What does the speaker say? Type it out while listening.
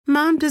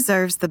Mom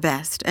deserves the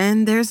best,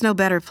 and there's no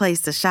better place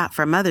to shop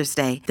for Mother's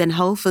Day than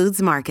Whole Foods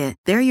Market.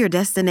 They're your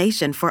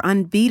destination for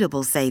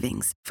unbeatable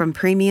savings, from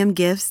premium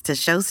gifts to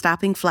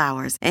show-stopping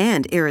flowers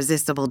and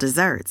irresistible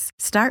desserts.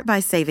 Start by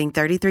saving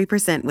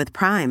 33% with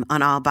Prime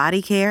on all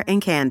body care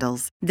and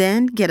candles.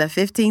 Then get a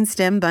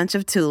 15-stem bunch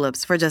of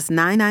tulips for just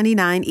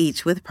 $9.99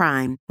 each with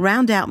Prime.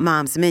 Round out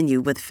Mom's menu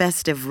with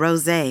festive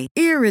rosé,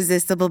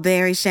 irresistible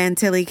berry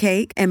chantilly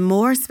cake, and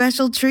more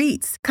special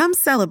treats. Come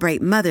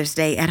celebrate Mother's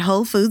Day at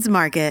Whole Foods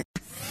Market.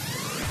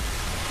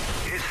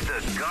 It's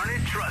the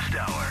Garnet Trust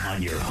Hour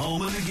on your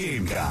home of the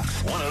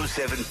Gamecocks.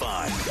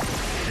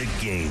 107.5 The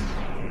Game.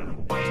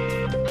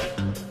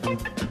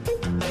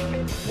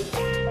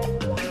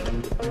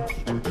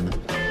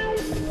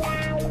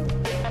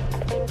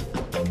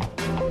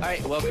 All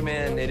right, welcome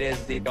in. It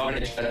is the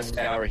Garnet Trust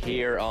Hour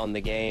here on The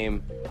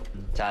Game.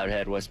 Tyler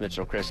Head, Wes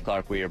Mitchell, Chris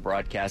Clark. We are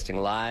broadcasting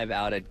live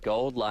out at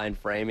Gold Line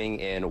Framing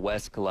in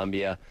West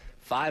Columbia.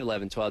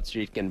 511 12th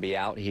Street, going to be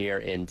out here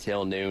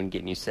until noon,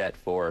 getting you set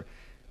for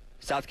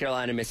South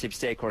Carolina, Mississippi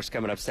State course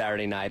coming up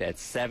Saturday night at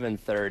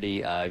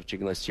 7:30. You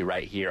can listen to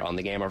right here on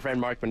The Game. Our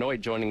friend Mark Benoit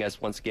joining us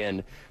once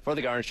again for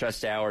the Garnet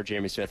Trust Hour.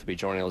 Jeremy Smith will be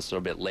joining us a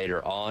little bit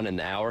later on in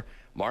the hour.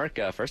 Mark,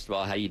 first of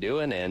all, how you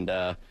doing? And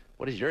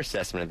what is your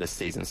assessment of this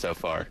season so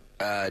far?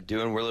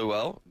 Doing really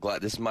well.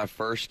 Glad this is my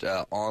first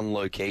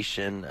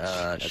on-location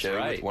show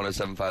right. with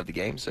 107.5 The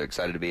Game. So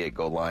excited to be at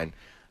Gold Line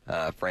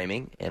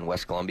Framing in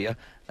West Columbia.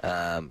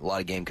 A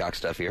lot of Gamecock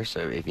stuff here, so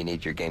if you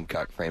need your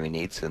Gamecock framing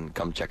needs, then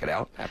come check it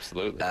out.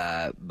 Absolutely.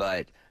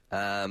 But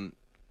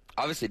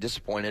obviously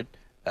disappointed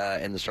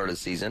in the start of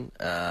the season.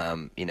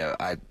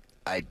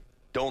 I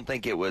don't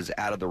think it was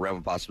out of the realm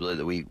of possibility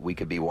that we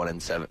could be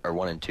 1-7 or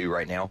 1-2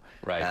 right now.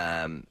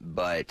 Right.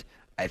 But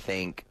I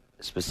think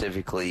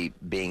specifically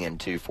being in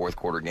two fourth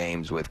quarter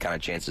games with kind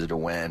of chances to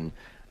win,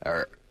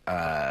 or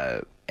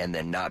and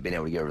then not being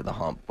able to get over the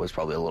hump is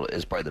probably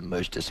the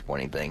most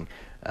disappointing thing.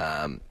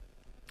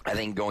 I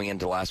think going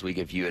into last week,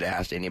 if you had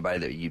asked anybody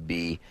that you'd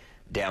be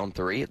down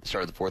 3 at the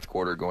start of the fourth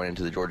quarter going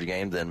into the Georgia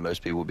game, then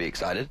most people would be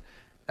excited.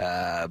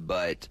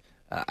 But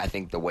I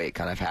think the way it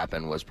kind of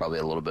happened was probably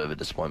a little bit of a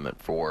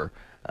disappointment for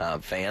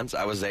fans.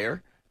 I was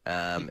there.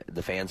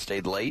 The fans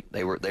stayed late.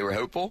 They were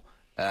hopeful,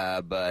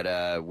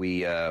 but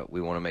we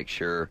want to make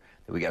sure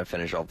that we got to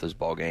finish off those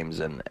ball games,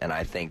 and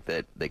I think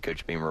that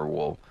Coach Beamer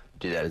will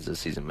do that as the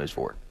season moves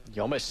forward.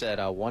 You almost said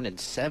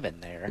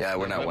 1-7 there. Yeah,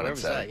 we're not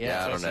 1-7.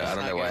 Yeah, I don't know. I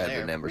don't know why I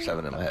had the number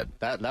 7 in my head.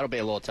 That'll be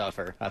a little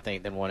tougher, I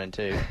think, than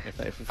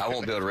 1-2. I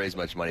won't be able to raise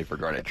much money for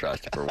Garnet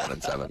Trust if we're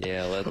 1-7.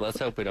 Yeah, let's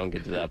hope we don't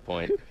get to that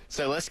point.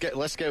 So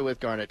let's go with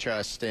Garnet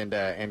Trust and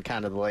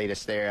kind of the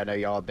latest there. I know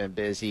y'all have been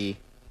busy,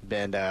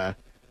 been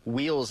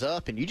wheels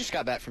up, and you just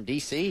got back from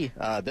D.C.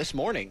 This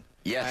morning.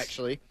 Yes,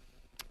 actually.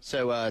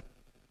 So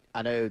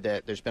I know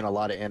that there's been a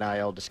lot of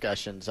NIL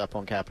discussions up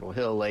on Capitol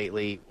Hill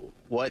lately.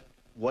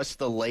 What's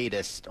the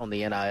latest on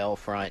the NIL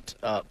front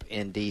up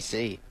in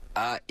D.C.?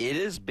 It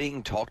is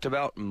being talked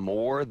about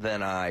more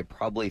than I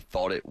probably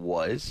thought it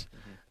was.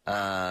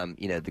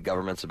 Mm-hmm. The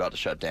government's about to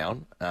shut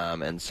down,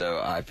 and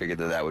so I figured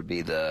that would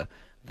be the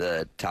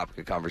topic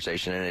of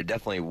conversation, and it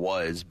definitely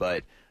was.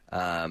 But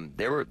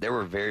there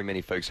were very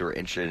many folks who were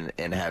interested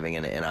in having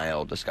an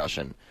NIL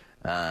discussion.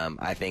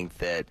 I think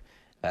that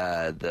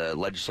the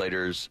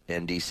legislators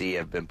in D.C.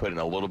 have been put in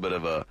a little bit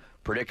of a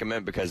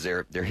predicament because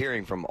they're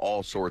hearing from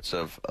all sorts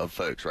of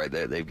folks, right?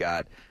 They've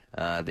got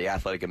the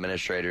athletic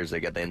administrators,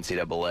 they've got the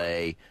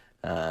NCAA,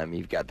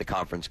 you've got the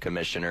conference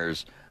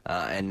commissioners,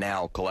 and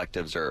now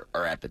collectives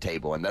are at the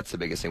table, and that's the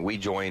biggest thing. We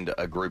joined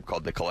a group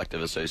called the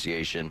Collective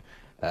Association,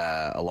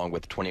 along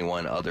with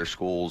 21 other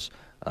schools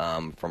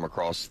from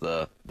across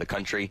the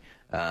country.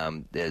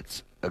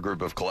 It's a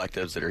group of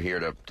collectives that are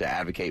here to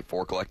advocate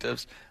for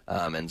collectives,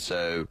 and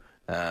so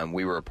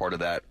we were a part of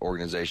that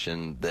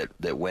organization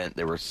that went.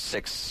 There were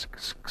 6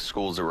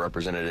 schools that were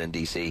represented in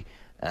D.C.,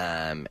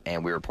 and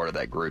we were part of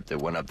that group that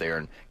went up there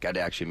and got to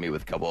actually meet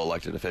with a couple of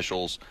elected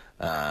officials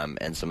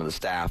and some of the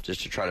staff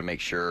just to try to make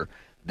sure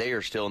they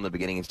are still in the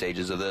beginning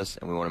stages of this,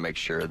 and we want to make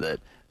sure that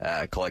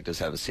collectives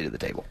have a seat at the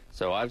table.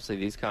 So obviously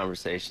these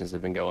conversations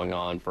have been going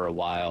on for a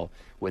while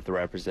with the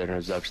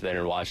representatives up there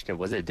in Washington.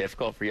 Was it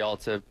difficult for y'all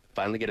to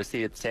finally get a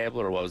seat at the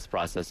table, or what was the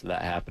process of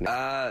that happening?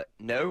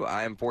 No,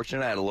 I am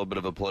fortunate. I had a little bit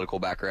of a political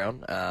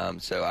background,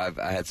 so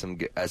I had some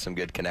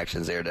good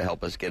connections there to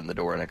help us get in the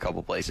door in a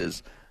couple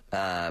places.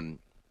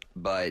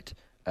 But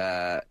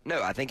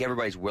no, I think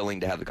everybody's willing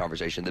to have the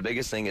conversation. The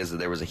biggest thing is that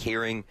there was a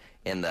hearing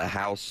in the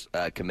House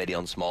Committee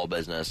on Small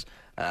Business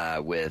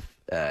with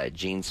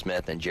Gene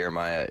Smith and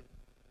Jeremiah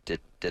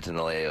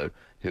Ditanileo,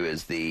 who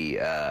is the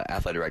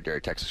athletic director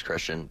at Texas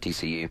Christian,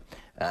 TCU,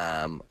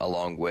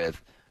 along with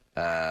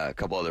a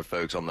couple other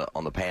folks on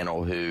the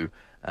panel who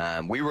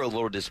we were a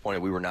little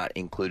disappointed we were not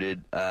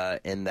included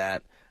in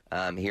that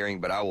hearing,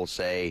 but I will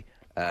say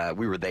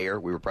we were there,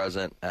 we were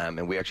present,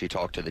 and we actually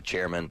talked to the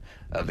chairman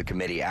of the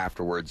committee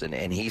afterwards,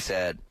 and he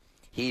said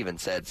he even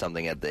said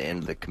something at the end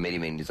of the committee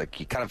meeting. He's like,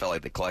 he kind of felt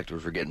like the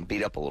collectives were getting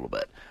beat up a little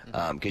bit.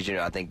 Because,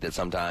 I think that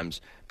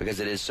sometimes, because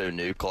it is so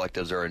new,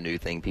 collectives are a new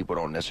thing, people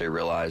don't necessarily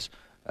realize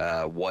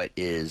what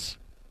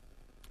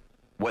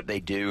they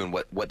do and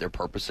what their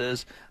purpose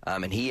is.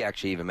 And he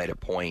actually even made a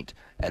point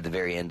at the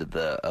very end of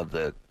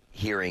the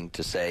hearing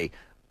to say,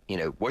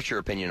 what's your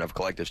opinion of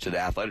collectives to the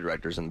athletic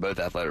directors? And both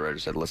athletic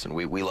directors said, listen,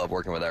 we love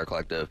working with our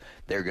collective.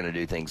 They're going to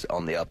do things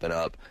on the up and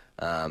up.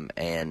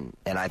 And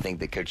I think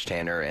that Coach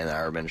Tanner and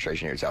our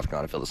administration here at South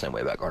Carolina feel the same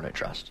way about Garnet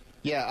Trust.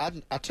 Yeah,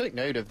 I took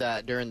note of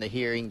that during the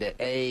hearing that,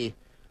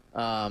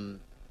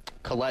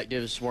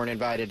 collectives weren't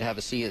invited to have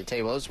a seat at the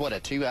table. It was, a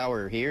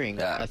 2-hour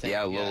hearing, I think.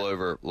 Yeah, a little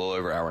over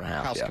an hour and a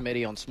half. House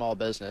Committee on Small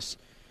Business.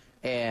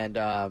 And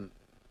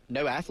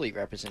no athlete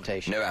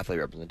representation. No athlete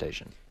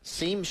representation.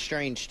 Seems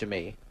strange to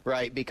me,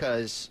 right?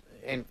 Because,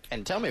 and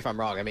tell me if I'm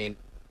wrong,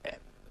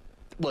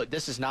 look,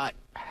 this is not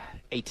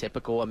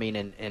atypical.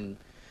 In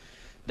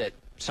that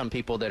some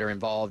people that are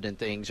involved in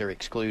things are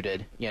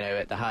excluded,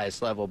 at the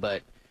highest level.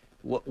 But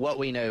what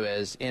we know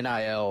is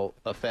NIL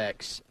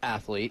affects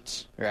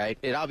athletes, right?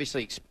 It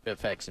obviously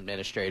affects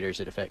administrators.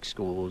 It affects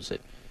schools.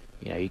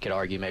 You could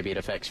argue maybe it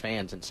affects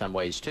fans in some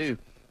ways too.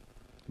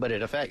 But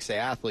it affects the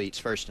athletes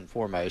first and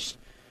foremost.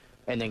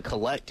 And then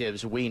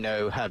collectives, we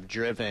know, have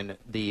driven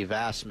the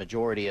vast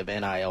majority of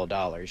NIL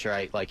dollars,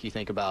 right? Like you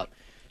think about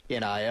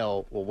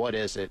NIL, well, what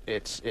is it?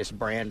 It's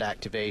brand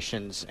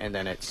activations, and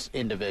then it's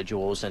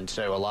individuals. And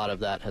so a lot of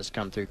that has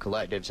come through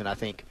collectives. And I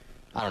think,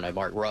 I don't know,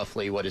 Mark,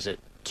 roughly, what is it,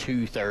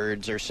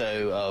 2/3 or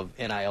so of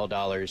NIL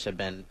dollars have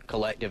been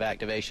collective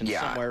activations,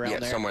 somewhere around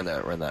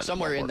there?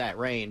 Somewhere in that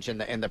range,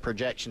 and the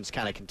projections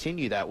kind of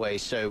continue that way.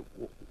 So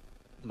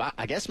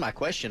I guess my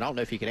question, I don't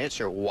know if you can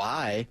answer,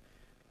 why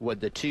would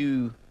the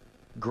two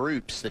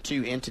groups, the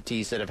two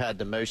entities that have had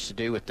the most to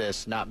do with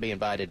this, not be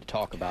invited to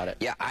talk about it?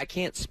 Yeah, I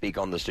can't speak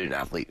on the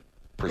student-athlete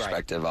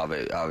perspective of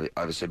it,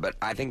 obviously, but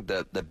I think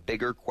the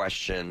bigger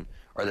question,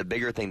 or the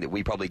bigger thing that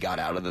we probably got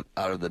out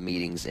of the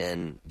meetings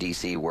in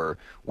D.C. were,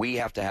 we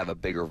have to have a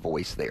bigger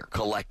voice there.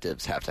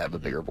 Collectives have to have a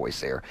bigger voice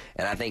there.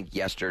 And I think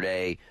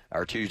yesterday,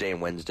 or Tuesday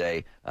and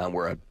Wednesday,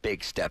 were a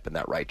big step in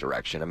that right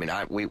direction.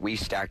 We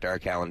stacked our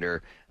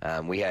calendar.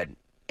 We had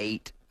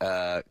 8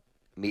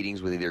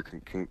 meetings with either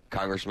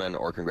congressmen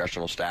or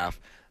congressional staff,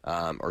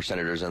 or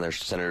senators and their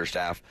senator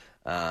staff,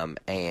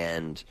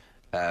 and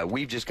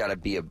we've just got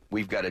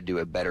to do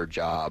a better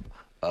job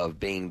of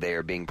being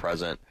there, being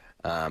present,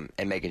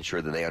 and making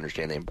sure that they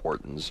understand the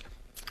importance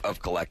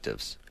of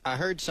collectives. I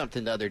heard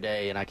something the other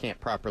day, and I can't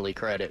properly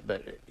credit,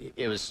 but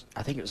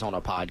I think it was on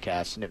a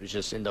podcast, and it was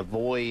just, in the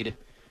void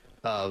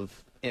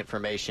of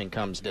information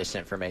comes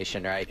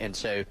disinformation, right? And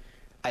so,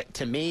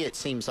 to me, it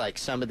seems like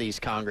some of these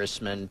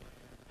congressmen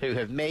who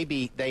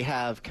they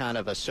have kind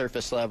of a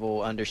surface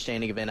level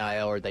understanding of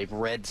NIL, or they've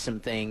read some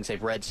things,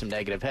 they've read some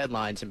negative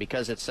headlines, and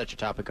because it's such a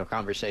topic of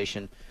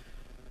conversation,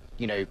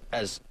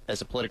 as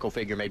a political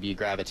figure, maybe you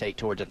gravitate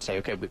towards it and say,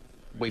 okay,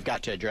 we've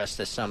got to address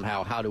this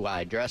somehow. How do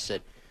I address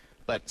it?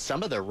 But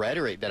some of the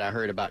rhetoric that I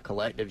heard about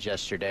collectives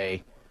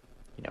yesterday,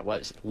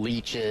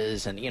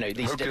 leeches and,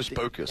 these hocus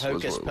pocus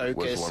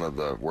was one of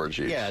the words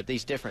used. Yeah,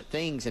 these different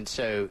things. And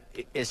so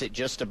is it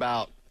just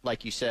about,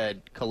 like you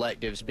said,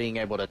 collectives being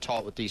able to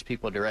talk with these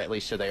people directly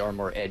so they are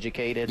more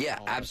educated? Yeah,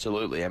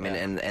 absolutely.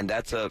 And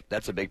that's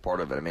a big part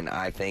of it.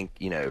 I think,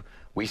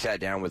 we sat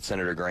down with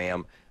Senator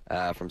Graham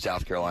from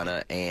South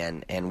Carolina,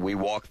 and we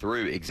walked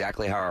through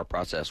exactly how our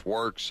process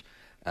works.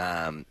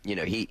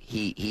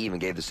 He even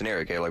gave the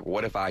scenario. Okay, like,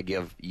 what if I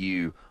give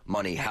you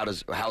money?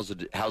 How's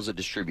it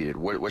distributed?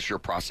 What's your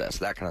process?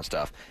 That kind of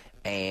stuff.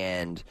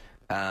 And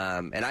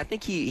I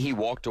think he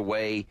walked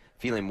away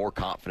feeling more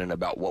confident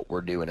about what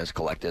we're doing as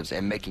collectives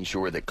and making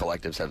sure that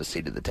collectives have a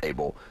seat at the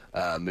table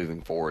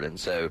moving forward. And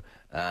so,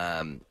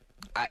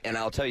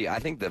 I'll tell you, I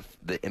think the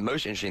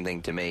most interesting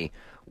thing to me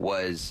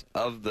was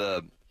of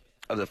the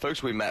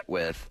folks we met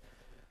with.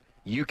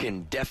 You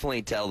can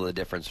definitely tell the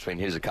difference between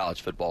who's a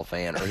college football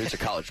fan or who's a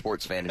college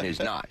sports fan and who's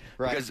not.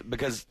 Right.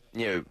 Because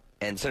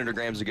and Senator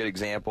Graham's a good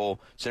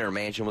example. Senator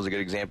Manchin was a good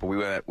example.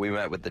 We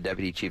met with the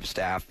deputy chief of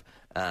staff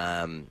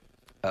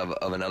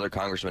of another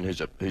congressman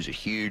who's a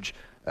huge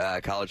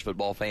college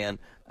football fan,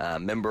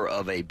 member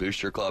of a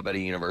booster club at a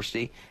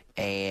university,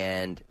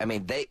 and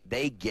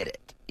they get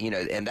it.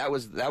 And that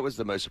was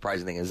the most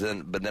surprising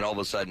thing. But then all of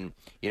a sudden,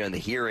 in the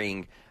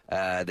hearing,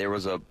 there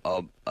was a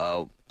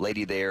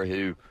lady there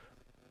who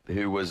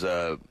was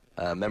a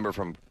member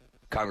from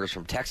Congress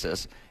from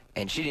Texas,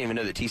 and she didn't even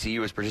know that TCU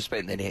was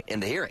participating in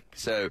the hearing.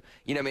 So,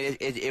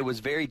 it was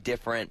very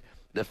different.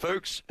 The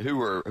folks who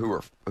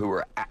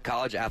were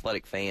college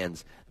athletic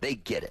fans, they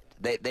get it.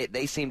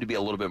 They seem to be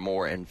a little bit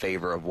more in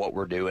favor of what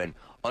we're doing,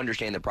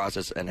 understand the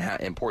process and how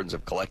importance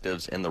of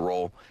collectives in the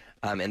role.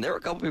 And there were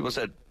a couple people who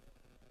said,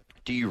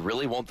 do you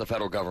really want the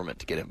federal government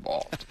to get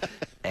involved?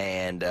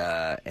 and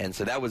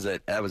so that was an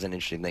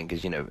interesting thing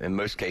because, in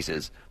most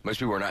cases, most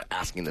people are not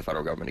asking the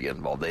federal government to get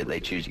involved. They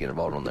choose to get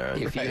involved on their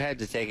own. If you had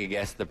to take a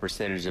guess the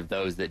percentage of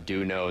those that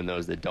do know and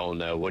those that don't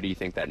know, what do you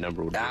think that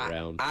number would be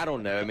around? I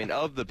don't know. I mean,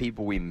 of the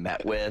people we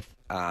met with,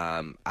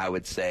 I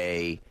would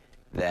say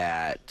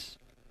that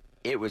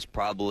it was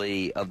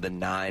probably, of the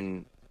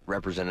 9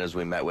 representatives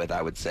we met with,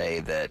 I would say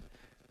that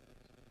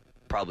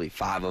probably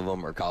 5 of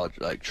them are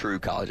true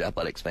college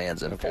athletics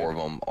fans, and 4 of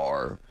them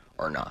are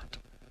not.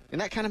 And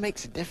that kind of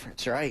makes a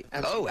difference, right?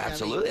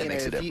 Absolutely, it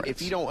makes a difference.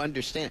 If you don't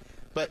understand,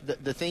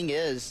 but the thing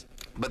is,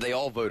 but they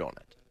all vote on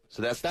it.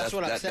 So that's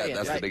what I'm saying.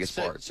 That's right? The biggest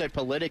part. So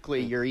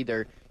politically,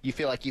 you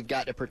feel like you've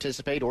got to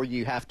participate or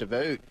you have to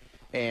vote,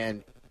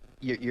 and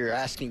you're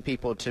asking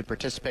people to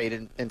participate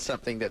in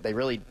something that they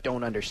really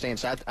don't understand.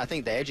 So I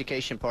think the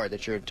education part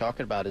that you're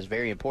talking about is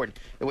very important.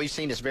 And we've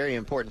seen it's very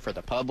important for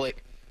the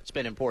public. It's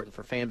been important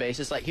for fan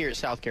bases. Like here at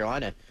South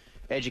Carolina,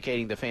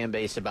 educating the fan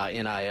base about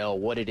NIL,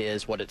 what it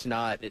is, what it's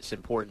not, its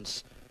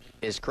importance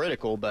is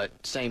critical, but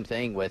same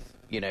thing with,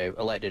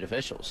 elected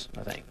officials,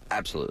 I think.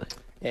 Absolutely.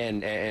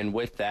 And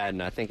with that,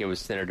 and I think it was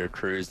Senator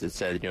Cruz that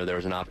said, there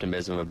was an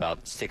optimism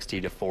about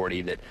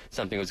 60-40 that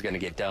something was going to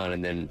get done,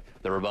 and then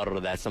the rebuttal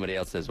to that, somebody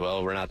else says,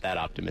 well, we're not that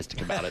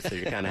optimistic about it. So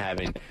you're kind of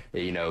having,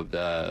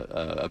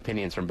 the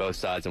opinions from both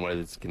sides on whether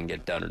this can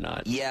get done or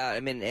not. Yeah, I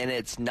mean, and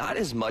it's not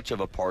as much of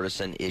a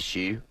partisan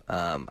issue.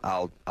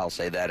 I'll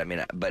say that. I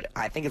mean, but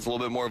I think it's a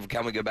little bit more of,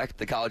 can we go back to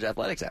the college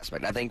athletics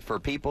aspect? I think for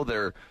people that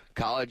are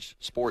college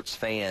sports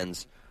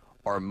fans,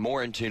 are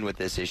more in tune with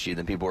this issue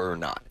than people who are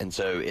not. And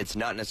so it's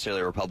not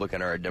necessarily a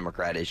Republican or a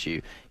Democrat issue.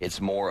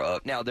 It's more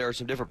of, now there are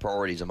some different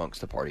priorities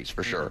amongst the parties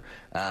for sure,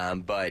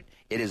 but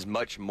it is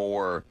much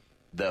more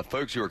the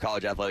folks who are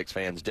college athletics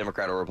fans,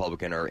 Democrat or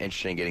Republican, are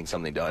interested in getting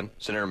something done.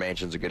 Senator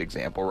Manchin's a good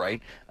example,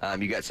 right?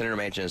 You got Senator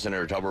Manchin and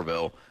Senator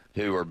Tuberville,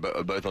 who are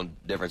both on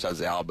different sides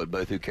of the aisle, but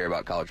both who care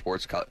about college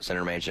sports.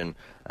 Senator Manchin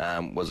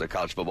was a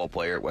college football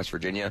player at West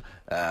Virginia.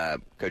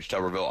 Coach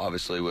Tuberville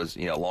obviously was,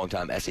 a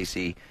longtime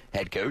SEC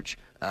head coach.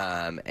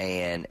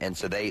 And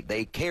so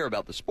they care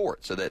about the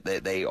sport, so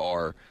that they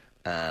are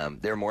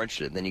they're more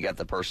interested. Then you got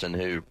the person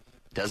who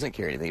doesn't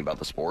care anything about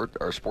the sport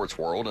or sports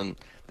world, and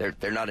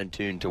they're not in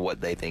tune to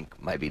what they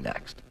think might be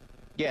next.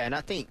 Yeah, and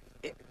I think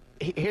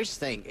here's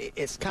the thing: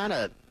 it's kind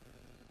of,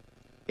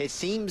 it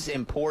seems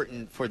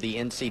important for the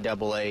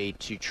NCAA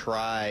to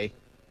try.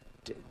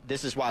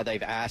 This is why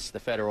they've asked the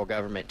federal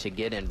government to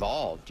get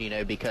involved,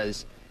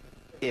 because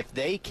if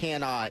they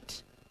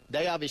cannot.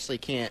 They obviously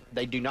can't.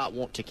 They do not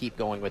want to keep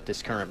going with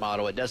this current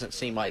model. It doesn't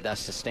seem like that's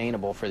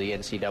sustainable for the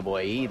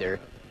NCAA either.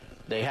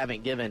 They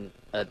haven't given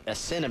a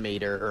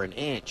centimeter or an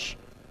inch,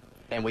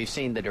 and we've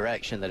seen the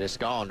direction that it's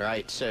gone,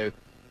 right? So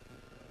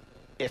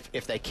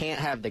if they can't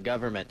have the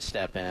government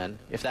step in,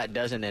 if that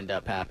doesn't end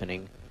up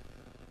happening,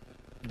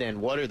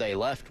 then what are they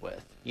left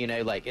with?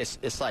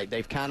 It's like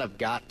they've kind of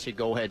got to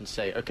go ahead and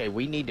say, okay,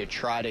 we need to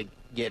try to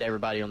get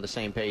everybody on the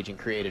same page and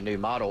create a new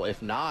model.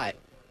 If not,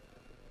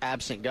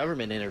 absent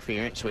government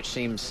interference, which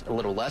seems a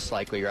little less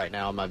likely right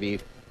now in my view,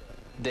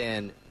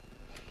 then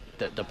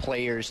the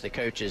players, the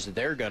coaches,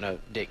 they're going to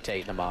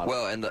dictate the model.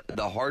 Well, and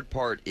the hard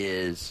part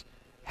is,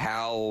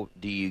 how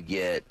do you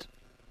get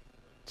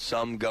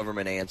some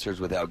government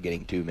answers without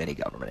getting too many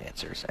government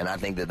answers? And I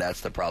think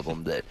that's the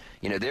problem. That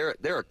there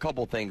are a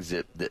couple things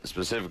that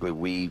specifically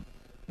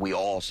we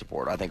all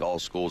support. I think all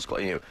schools,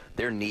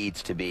 there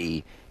needs to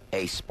be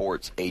a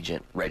sports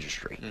agent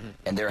registry,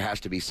 and there has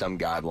to be some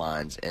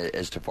guidelines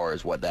as to far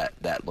as what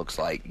that looks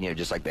like,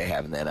 just like they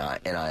have in the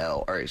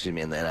NIL, or excuse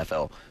me, in the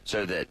NFL,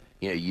 so that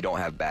you don't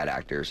have bad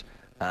actors.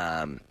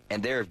 And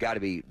there have got to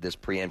be this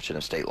preemption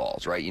of state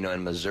laws, right?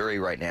 In Missouri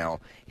right now,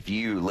 if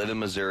you live in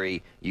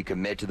Missouri, you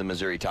commit to the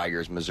Missouri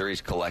Tigers,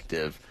 Missouri's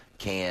collective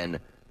can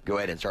go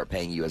ahead and start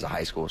paying you as a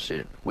high school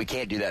student. We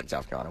can't do that in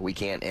South Carolina. We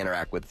can't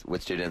interact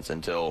with students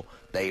until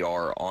they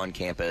are on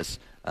campus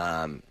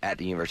at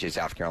the University of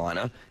South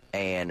Carolina.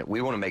 And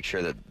we want to make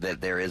sure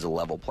that there is a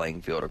level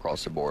playing field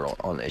across the board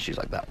on issues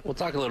like that. We'll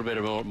talk a little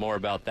bit more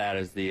about that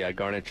as the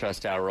Garnet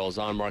Trust Hour rolls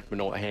on. Mark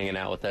Benoit hanging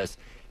out with us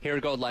here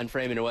at Gold Line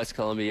Framing in West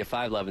Columbia,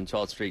 511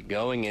 12th Street,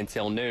 going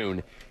until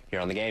noon here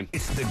on The Game.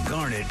 It's the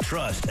Garnet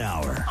Trust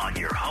Hour on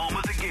your home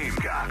of the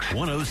Gamecocks.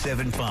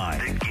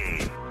 107.5 The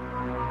Game.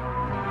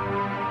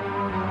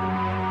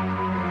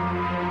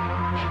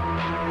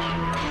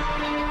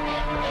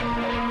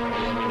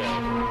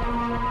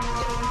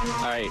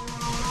 All right.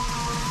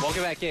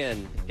 Welcome back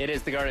in. It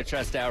is the Garnet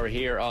Trust Hour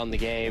here on The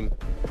Game.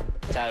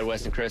 Tyler,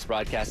 West, and Chris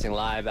broadcasting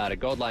live out at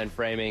Gold Line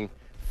Framing,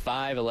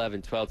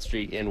 511 12th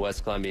Street in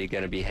West Columbia.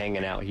 Going to be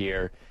hanging out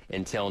here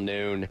until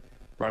noon.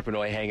 Mark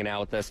Benoit hanging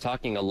out with us,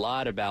 talking a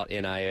lot about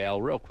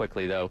NIL. Real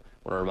quickly, though,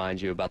 I want to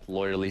remind you about the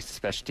Lawyer Lisa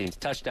Special Teams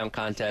Touchdown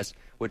Contest,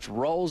 which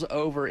rolls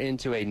over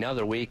into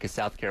another week as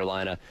South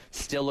Carolina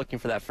still looking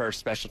for that first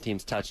special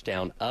teams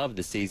touchdown of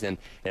the season.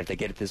 And if they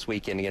get it this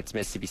weekend against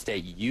Mississippi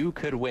State, you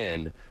could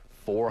win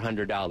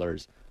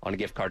 $400 on a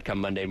gift card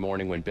come Monday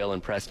morning when Bill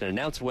and Preston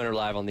announce a winner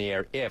live on the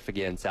air if,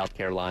 again, South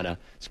Carolina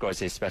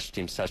scores a special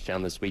teams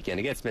touchdown this weekend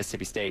against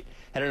Mississippi State.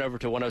 Head on over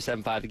to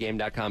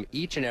 1075thegame.com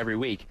each and every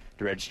week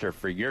to register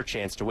for your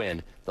chance to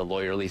win the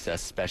Lawyer Lisa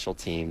Special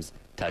Teams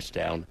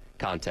Touchdown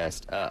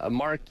Contest.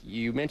 Mark,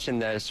 you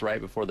mentioned this right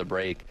before the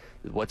break.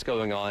 What's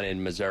going on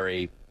in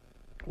Missouri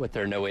with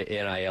their no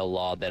NIL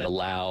law that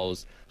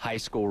allows high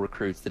school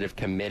recruits that have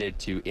committed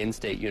to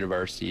in-state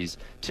universities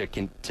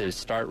to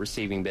start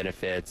receiving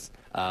benefits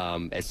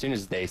as soon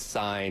as they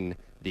sign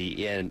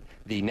the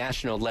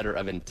national letter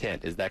of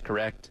intent. Is that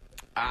correct?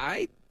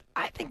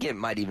 I think it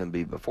might even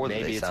be before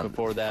Maybe it's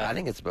before that. I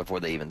think it's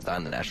before they even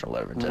sign the national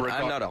letter of intent.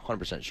 I'm not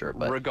 100% sure.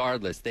 But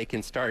regardless, they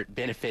can start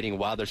benefiting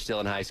while they're still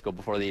in high school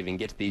before they even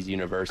get to these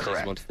universities.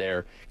 Correct. Once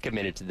they're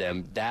committed to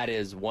them. That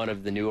is one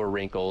of the newer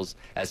wrinkles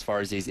as far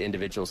as these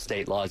individual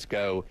state laws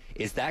go.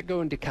 Is that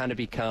going to kind of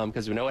become,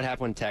 because we know what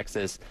happened in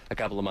Texas a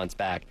couple of months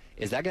back,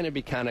 is that going to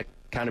be kind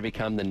of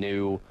become the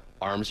new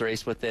arms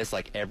race with this,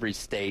 like every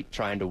state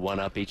trying to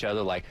one-up each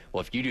other, like,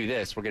 well, if you do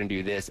this, we're going to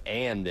do this,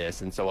 and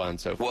so on and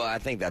so forth? Well, I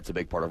think that's a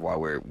big part of why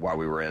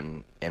we were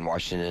in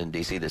Washington,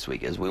 D.C. this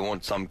week, is we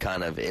want some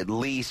kind of, at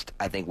least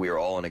I think we are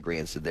all in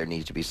agreement that there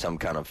needs to be some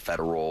kind of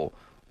federal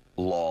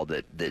law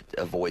that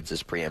avoids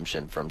this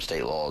preemption from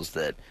state laws,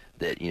 that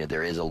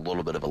there is a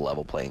little bit of a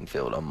level playing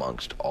field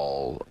amongst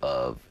all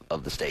of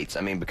the states.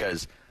 I mean,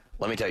 because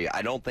let me tell you,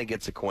 I don't think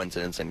it's a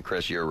coincidence, and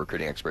Chris, you're a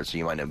recruiting expert, so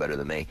you might know better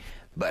than me,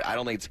 but I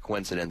don't think it's a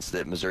coincidence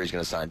that Missouri's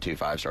going to sign 2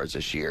 5-stars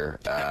this year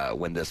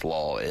when this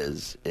law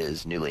is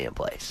newly in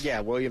place. Yeah,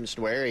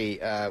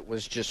 Williams-Dwary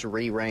was just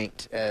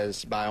re-ranked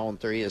by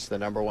On3 as the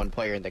number 1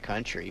 player in the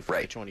country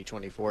for the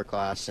 2024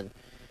 class, and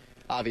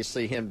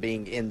obviously him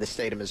being in the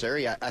state of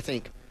Missouri, I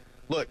think,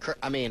 look,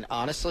 I mean,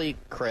 honestly,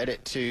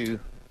 credit to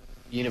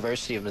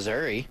University of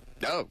Missouri.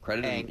 Oh,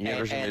 credit to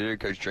University of Missouri,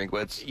 Coach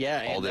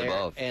Drinkwitz, all the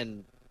above.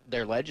 And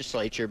their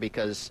legislature,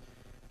 because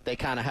they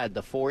kind of had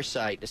the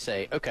foresight to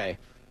say, okay,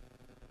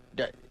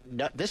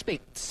 this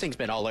thing's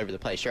been all over the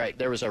place, right?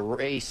 There was a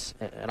race,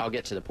 and I'll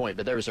get to the point,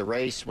 but there was a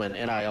race when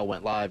NIL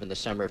went live in the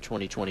summer of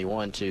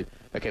 2021 to,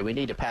 okay, we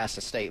need to pass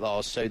the state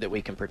laws so that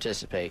we can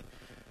participate.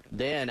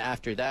 Then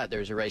after that,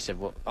 there's a race of,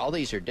 well, all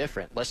these are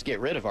different. Let's get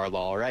rid of our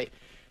law, right?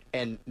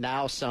 And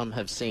now some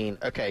have seen,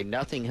 okay,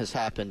 nothing has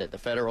happened at the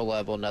federal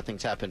level,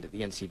 nothing's happened at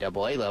the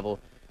NCAA level.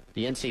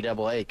 The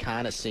NCAA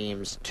kind of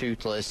seems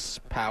toothless,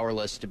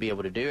 powerless to be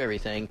able to do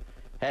everything.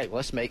 Hey,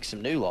 let's make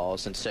some new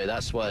laws. And so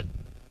that's what,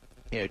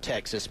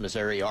 Texas,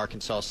 Missouri,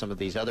 Arkansas, some of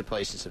these other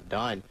places have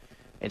done.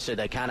 And so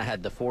they kind of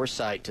had the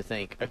foresight to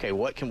think, okay,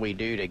 what can we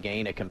do to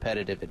gain a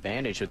competitive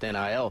advantage with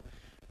NIL?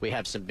 We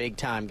have some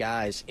big-time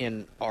guys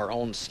in our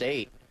own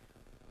state.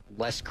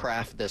 Let's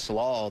craft this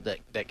law that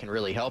can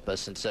really help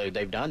us. And so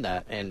they've done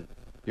that. And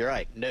you're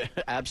right, no,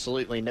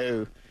 absolutely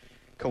no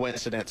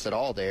coincidence at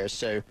all there.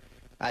 So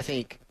I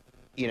think,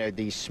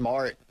 these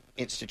smart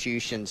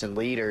institutions and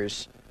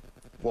leaders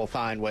will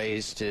find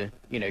ways to,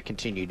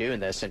 continue doing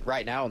this. And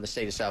right now in the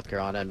state of South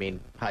Carolina, I mean,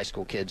 high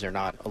school kids are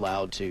not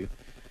allowed to,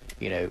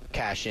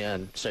 cash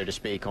in, so to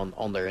speak,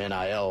 on their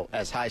NIL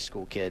as high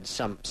school kids.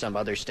 Some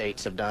other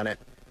states have done it,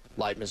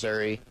 like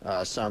Missouri.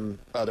 Some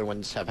other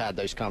ones have had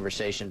those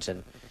conversations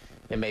and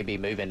may be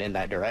moving in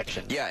that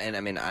direction. Yeah, and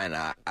I mean,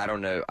 I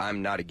don't know.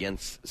 I'm not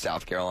against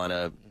South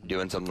Carolina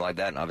doing something like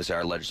that, and obviously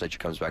our legislature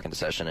comes back into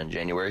session in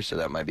January, so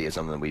that might be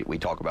something we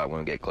talk about when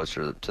we get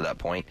closer to that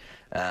point.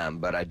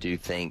 But I do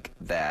think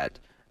that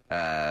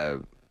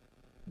that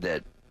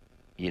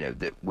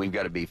we've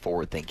got to be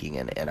forward thinking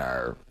in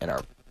our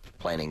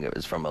planning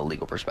is from a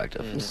legal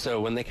perspective. Mm-hmm.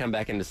 So when they come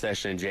back into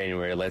session in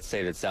January, let's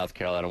say that South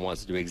Carolina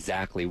wants to do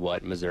exactly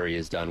what Missouri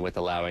has done with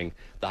allowing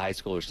the high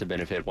schoolers to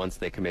benefit once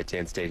they commit to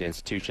in-state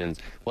institutions.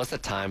 What's the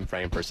time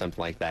frame for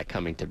something like that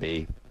coming to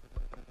be?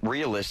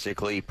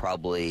 Realistically,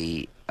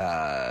 probably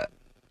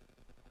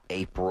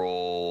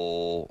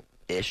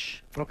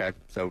April-ish. Okay,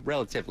 so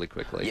relatively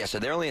quickly. Yeah, so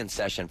they're only in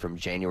session from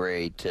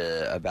January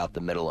to about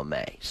the middle of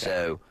May. Okay.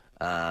 So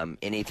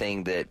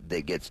anything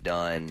that gets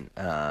done,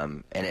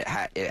 and it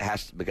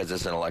has to, because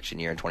it's an election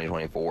year in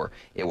 2024,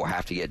 it will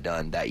have to get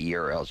done that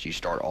year, or else you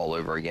start all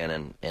over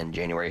again in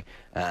January.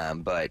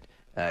 But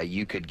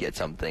you could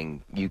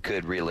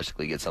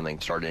realistically get something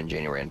started in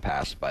January and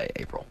passed by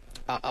April.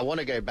 I want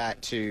to go back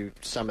to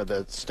some of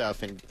the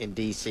stuff in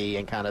D.C.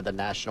 and kind of the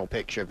national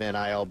picture of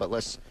NIL, but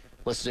let's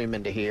zoom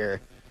into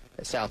here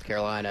at South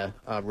Carolina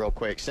real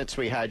quick. Since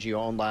we had you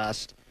on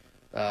last,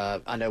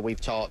 I know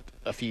we've talked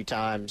a few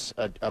times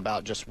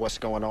about just what's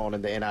going on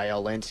in the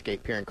NIL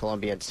landscape here in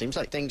Columbia. It seems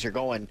like things are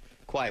going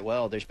quite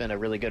well. There's been a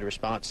really good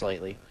response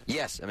lately.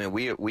 Yes, I mean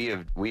we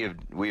have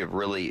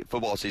really,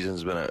 football season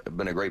has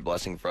been a great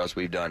blessing for us.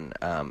 We've done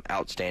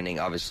outstanding.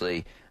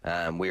 Obviously,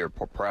 we are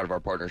proud of our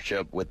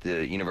partnership with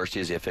the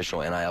university as the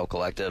official NIL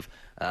collective,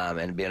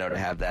 and being able to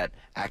have that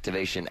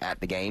activation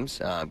at the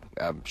games.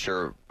 I'm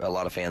sure a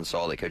lot of fans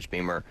saw that Coach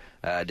Beamer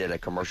did a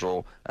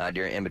commercial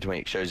in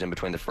between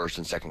the first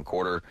and second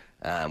quarter.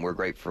 We're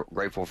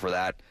grateful for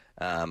that.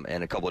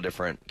 and a couple of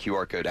different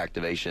QR code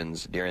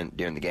activations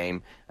during the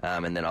game.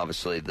 And then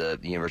obviously the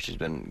university's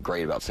been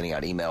great about sending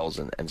out emails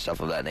and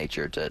stuff of that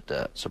nature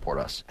to support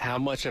us. How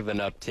much of an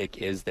uptick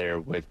is there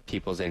with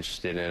people's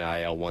interested in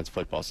NIL once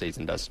football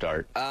season does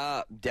start?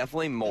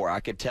 Definitely more. I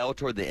could tell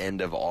toward the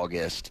end of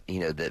August,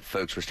 that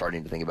folks were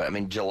starting to think about it. I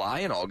mean, July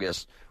and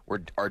August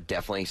are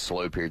definitely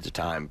slow periods of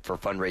time for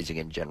fundraising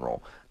in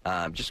general.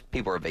 Just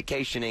people are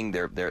vacationing,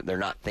 they're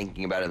not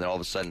thinking about it, and then all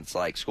of a sudden it's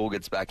like school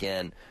gets back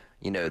in.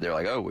 They're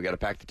like, oh, we got to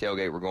pack the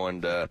tailgate. We're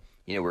going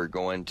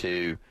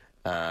to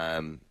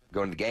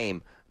the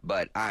game.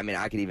 But I mean,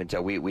 I could even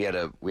tell we had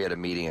a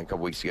meeting a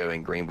couple weeks ago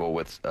in Greenville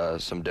with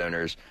some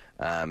donors,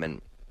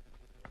 and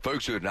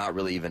folks who had not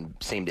really even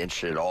seemed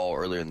interested at all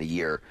earlier in the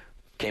year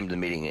came to the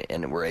meeting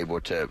and were able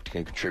to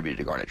contribute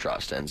to Garnet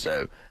Trust. And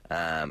so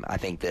I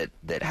think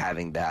that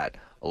having that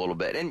a little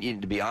bit,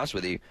 and to be honest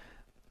with you,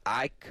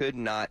 I could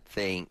not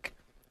think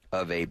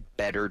of a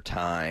better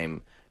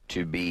time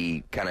to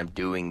be kind of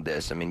doing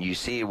this. I mean, you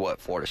see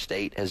what Florida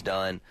State has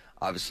done.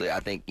 Obviously, I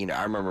think,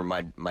 I remember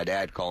my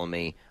dad calling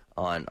me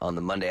on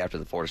the Monday after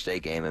the Florida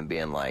State game and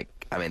being like,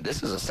 I mean,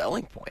 this is a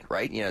selling point,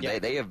 right?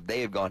 They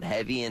have gone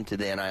heavy into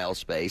the NIL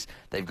space.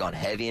 They've gone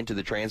heavy into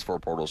the transfer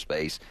portal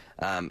space.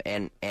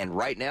 And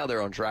right now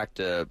they're on track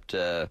to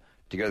go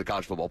to the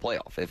college football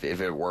playoff. If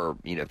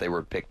they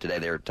were picked today,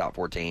 they're a top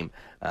 4 team.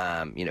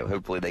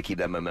 Hopefully they keep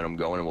that momentum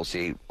going, and we'll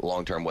see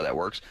long term where that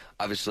works.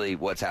 Obviously,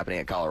 what's happening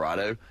at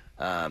Colorado,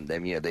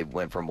 they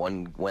went from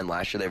one win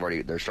last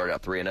year. They're started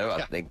out 3-0.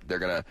 I think they're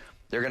gonna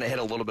hit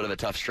a little bit of a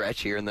tough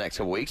stretch here in the next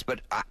couple weeks, but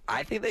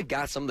I think they've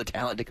got some of the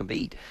talent to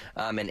compete.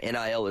 And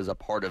NIL is a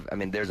part of. I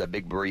mean, there's a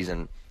big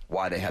reason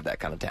why they have that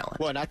kind of talent.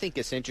 Well, and I think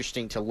it's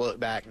interesting to look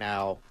back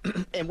now,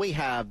 and we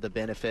have the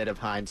benefit of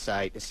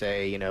hindsight to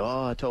say,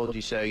 oh, I told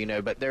you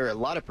so, but there are a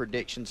lot of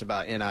predictions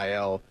about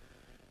NIL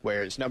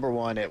where it's, number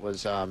one, it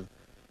was,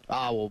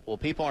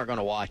 people aren't going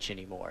to watch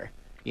anymore,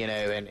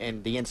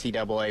 and the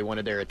NCAA, one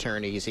of their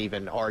attorneys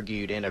even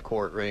argued in a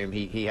courtroom,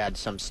 he had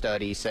some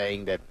study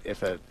saying that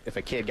if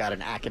a kid got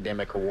an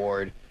academic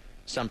award,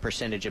 some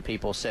percentage of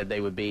people said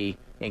they would be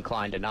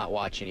inclined to not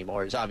watch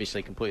anymore. It's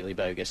obviously completely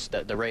bogus.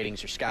 The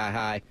ratings are sky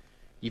high.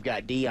 You've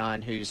got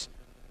Dion, who's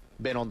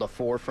been on the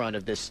forefront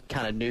of this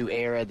kind of new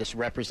era, this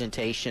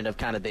representation of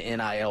kind of the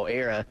NIL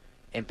era,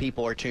 and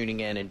people are tuning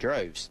in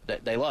droves.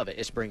 They love it.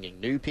 It's bringing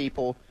new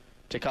people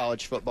to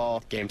college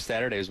football. Game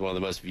Saturday was one of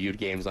the most viewed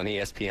games on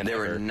ESPN. There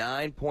were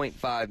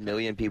 9.5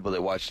 million people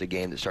that watched the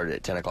game that started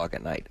at 10 o'clock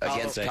at night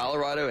against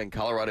Colorado and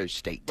Colorado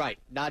State. Right.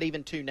 Not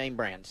even 2 name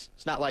brands.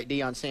 It's not like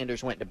Deion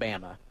Sanders went to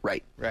Bama.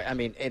 Right. I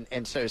mean,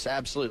 and so it's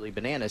absolutely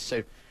bananas.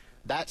 So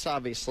that's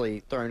obviously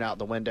thrown out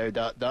the window.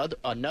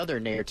 Another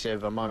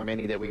narrative among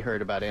many that we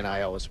heard about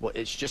NIL is, well,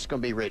 it's just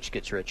going to be rich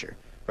gets richer.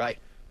 Right.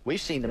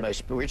 We've seen the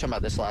most. We were talking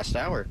about this last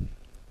hour.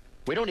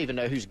 We don't even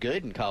know who's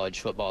good in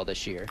college football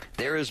this year.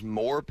 There is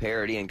more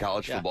parity in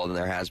college football than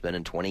there has been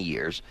in 20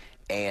 years,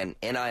 and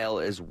NIL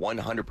is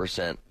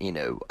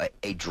 100%,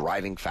 a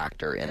driving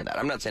factor in that.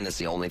 I'm not saying it's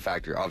the only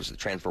factor. Obviously,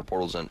 the transfer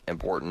portal is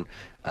important,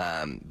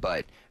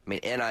 but I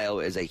mean,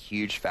 NIL is a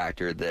huge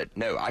factor.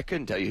 I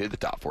couldn't tell you who the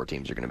top 4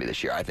 teams are going to be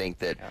this year. I think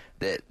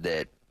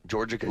that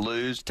Georgia could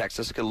lose,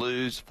 Texas could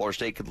lose, Florida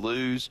State could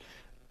lose.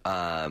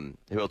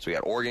 Who else we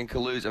got? Oregon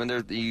could lose. I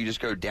mean, you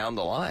just go down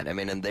the line. I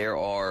mean, and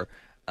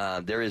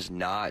there is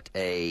not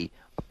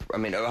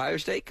Ohio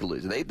State could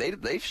lose.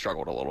 They've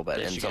struggled a little bit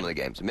in some of the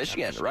games.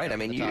 Michigan, right? I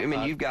mean,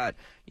 you've got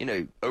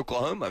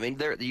Oklahoma. I mean,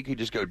 you could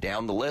just go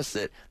down the list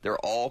that they're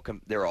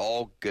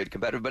all good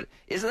competitive. But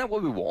isn't that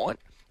what we want?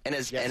 And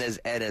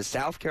as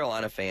South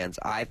Carolina fans,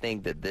 I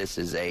think that this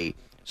is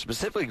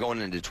specifically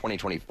going into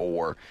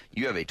 2024.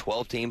 You have a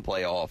 12-team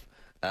playoff.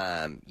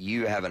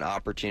 You have an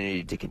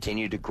opportunity to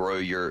continue to grow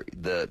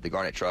the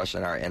Garnet Trust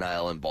and our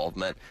NIL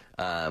involvement.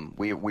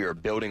 We are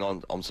building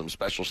on some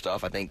special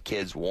stuff. I think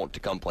kids want to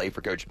come play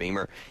for Coach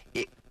Beamer.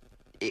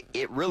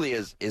 It really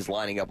is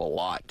lining up a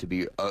lot to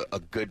be a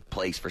good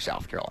place for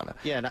South Carolina.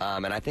 Yeah,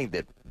 and I think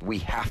that we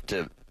have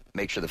to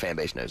make sure the fan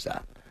base knows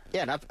that.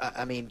 Yeah, and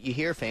I mean, you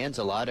hear fans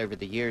a lot over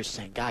the years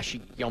saying, gosh,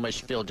 you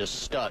almost feel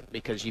just stuck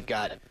because you've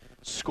got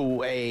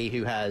School A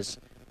who has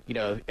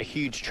a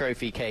huge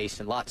trophy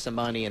case and lots of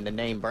money and the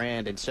name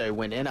brand. And so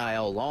when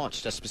NIL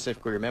launched, I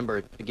specifically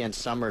remember, again,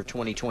 summer of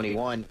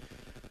 2021,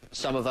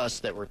 some of us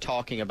that were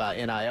talking about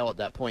NIL at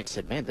that point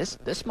said, man, this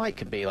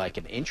could be like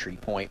an entry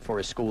point for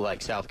a school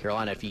like South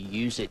Carolina if you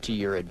use it to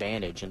your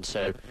advantage. And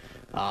so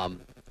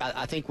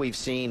I think we've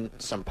seen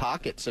some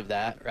pockets of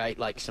that, right,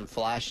 like some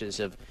flashes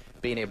of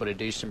being able to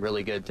do some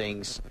really good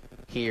things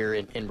here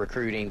in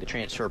recruiting, the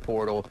transfer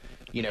portal,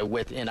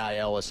 with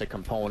NIL as a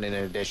component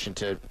in addition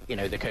to,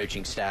 the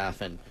coaching staff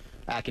and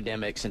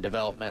academics and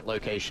development,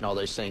 location, all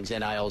those things.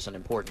 NIL is an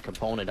important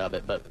component of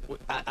it. But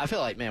I feel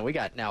like, man, we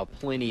got now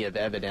plenty of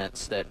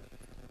evidence that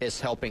is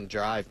helping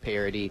drive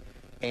parity,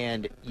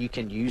 and you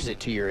can use it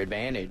to your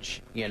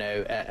advantage,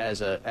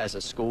 as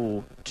a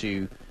school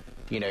to,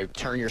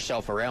 turn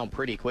yourself around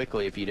pretty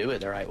quickly if you do it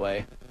the right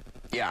way.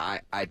 Yeah,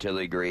 I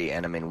totally agree.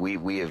 And, I mean,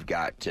 we have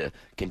got to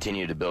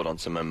continue to build on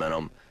some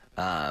momentum.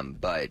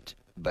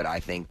 But I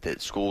think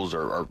that schools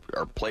or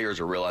players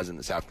are realizing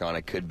that South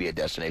Carolina could be a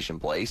destination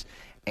place.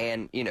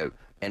 And,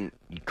 and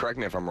correct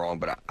me if I'm wrong,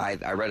 but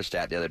I read a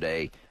stat the other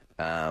day,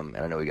 and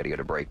I know we got to go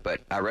to break,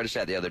 but I read a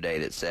stat the other day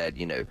that said,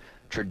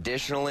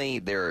 traditionally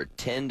there are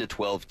 10 to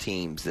 12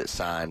 teams that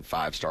sign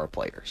 5-star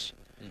players.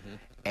 Mm-hmm.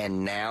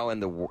 And now in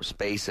the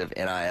space of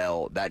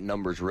NIL, that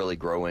number's really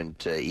growing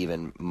to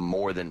even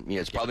more than,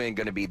 it's probably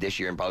going to be this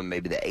year and probably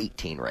maybe the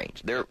 18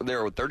 range. There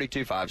are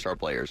 32 5-star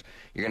players.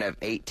 You're going to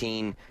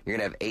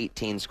have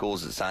 18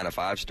 schools that sign a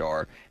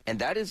 5-star. And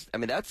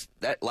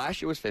that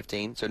last year was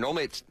 15. So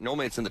normally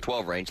it's in the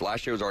 12 range.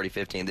 Last year was already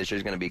 15. This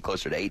year's going to be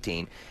closer to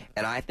 18.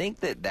 And I think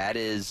that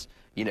is,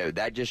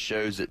 that just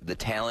shows that the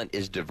talent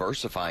is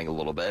diversifying a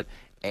little bit.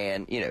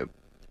 And,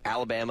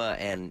 Alabama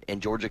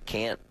and Georgia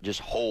can't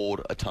just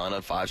hold a ton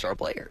of 5-star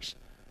players.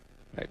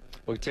 Right.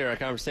 We'll continue our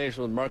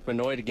conversation with Mark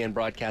Benoit, again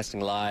broadcasting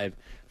live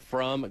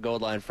from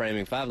Gold Line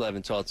Framing,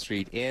 511 12th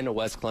Street in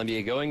West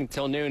Columbia. Going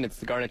until noon, it's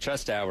the Garnet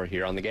Trust Hour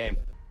here on The Game.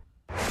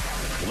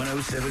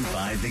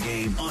 107.5 The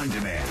Game on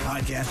demand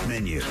podcast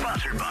menu.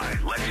 Sponsored by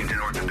Lexington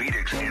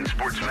Orthopedics and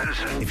Sports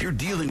Medicine. If you're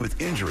dealing with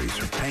injuries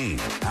or pain,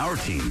 our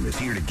team is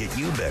here to get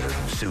you better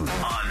sooner.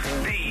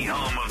 On the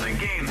home of the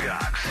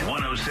Gamecocks,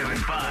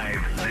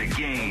 107.5 The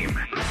Game.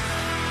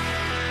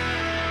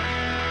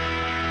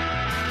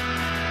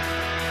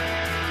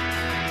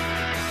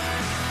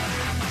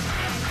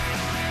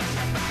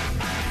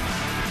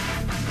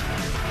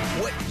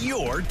 What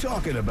you're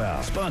talking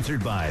about.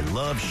 Sponsored by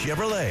Love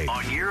Chevrolet.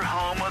 On your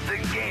home of the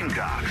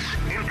Gamecocks.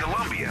 In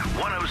Columbia,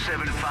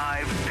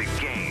 107.5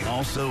 The Game.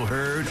 Also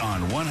heard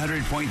on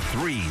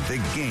 100.3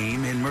 The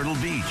Game in Myrtle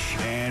Beach.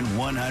 And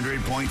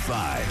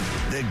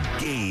 100.5 The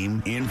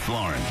Game in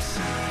Florence.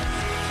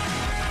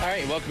 All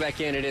right, welcome back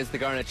in. It is the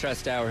Garnet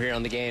Trust Hour here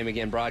on The Game.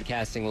 Again,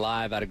 broadcasting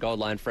live out of Gold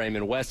Line Frame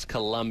in West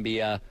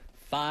Columbia.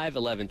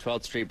 511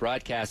 12th Street,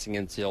 broadcasting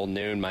until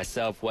noon.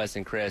 Myself, Wes,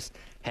 and Chris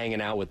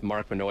hanging out with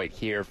Mark Benoit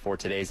here for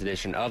today's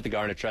edition of the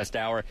Garnet Trust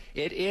Hour.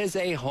 It is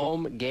a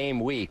home game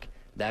week.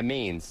 That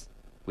means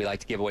we like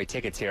to give away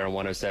tickets here on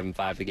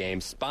 107.5 The Game,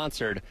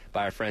 sponsored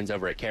by our friends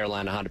over at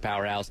Carolina Honda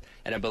Powerhouse.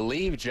 And I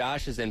believe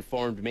Josh has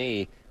informed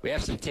me we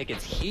have some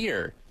tickets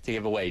here to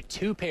give away,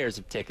 2 pairs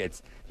of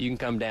tickets. You can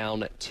come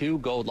down to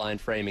Gold Line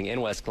Framing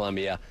in West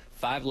Columbia,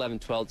 511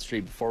 12th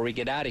Street. Before we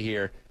get out of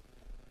here,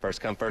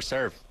 first come, first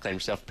serve. Claim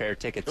yourself a pair of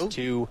tickets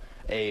to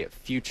a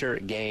future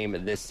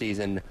game this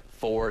season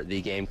for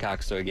the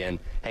Gamecocks. So again,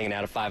 hanging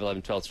out at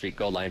 511 12th Street,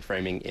 Gold Line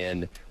Framing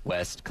in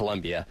West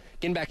Columbia.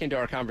 Getting back into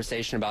our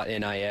conversation about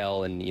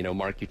NIL, and,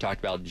 Mark, you talked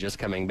about just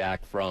coming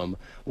back from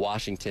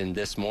Washington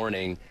this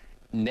morning.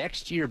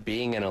 Next year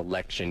being an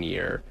election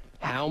year,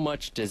 how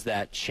much does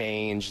that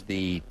change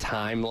the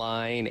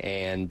timeline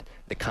and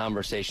the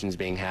conversations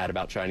being had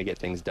about trying to get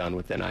things done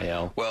with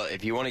NIL? Well,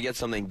 if you want to get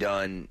something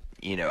done,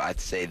 I'd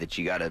say that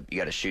you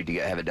gotta shoot to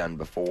have it done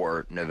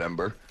before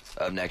November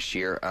of next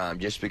year,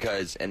 just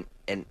because, and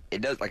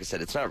it does, like I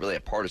said, it's not really a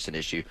partisan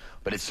issue,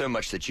 but it's so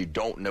much that you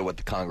don't know what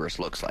the Congress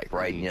looks like,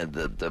 right?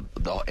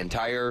 Mm-hmm. The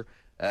entire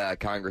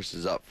Congress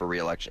is up for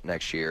re-election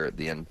next year.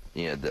 The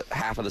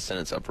half of the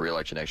Senate's up for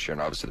re-election next year,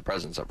 and obviously the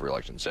president's up for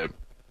re-election. So,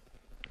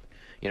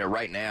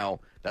 right now,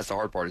 that's the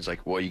hard part. It's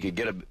like, well,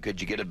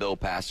 could you get a bill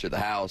passed through the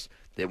House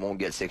that won't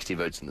get 60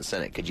 votes in the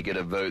Senate? Could you get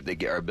a bill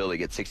that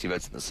gets 60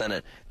 votes in the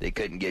Senate that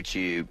couldn't get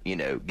you,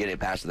 get it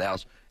passed to the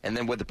House? And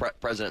then would the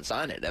president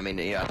sign it? I mean,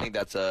 I think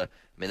that's the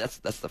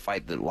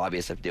fight that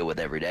lobbyists have to deal with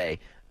every day.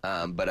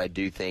 But I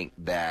do think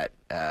that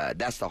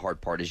that's the hard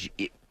part. Is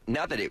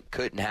not that it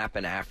couldn't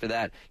happen after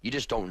that, you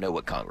just don't know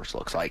what Congress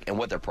looks like and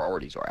what their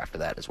priorities are after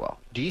that as well.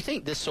 Do you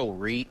think this will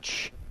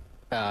reach?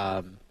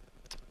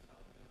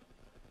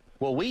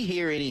 Will we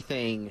hear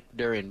anything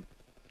during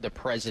the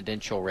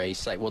presidential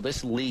race? Like, will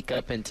this leak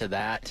up into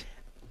that?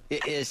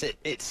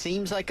 It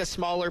seems like a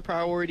smaller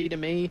priority to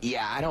me.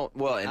 Yeah, I don't.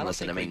 Well, and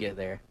listen, think we get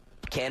there.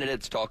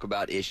 Candidates talk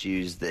about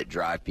issues that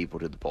drive people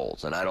to the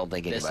polls, and I don't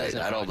think anybody.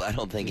 I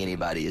don't think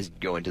anybody is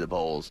going to the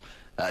polls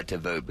to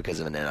vote because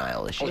of an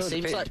NIL issue. Well,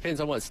 it depends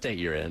on what state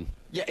you're in.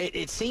 Yeah,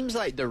 it seems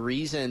like the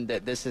reason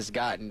that this has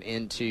gotten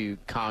into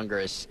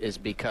Congress is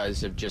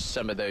because of just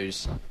some of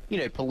those,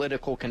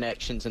 political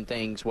connections and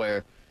things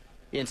where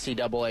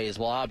NCAA is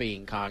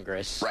lobbying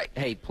Congress. Right.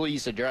 Hey,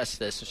 please address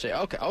this, and say,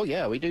 okay, oh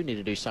yeah, we do need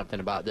to do something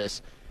about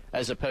this,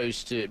 as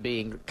opposed to it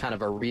being kind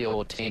of a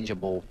real,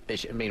 tangible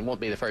issue. I mean, it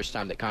won't be the first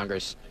time that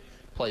Congress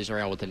plays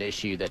around with an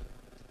issue that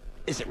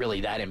isn't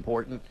really that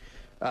important.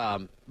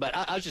 But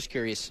I was just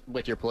curious,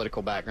 with your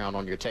political background,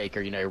 on your take,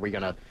 or, are we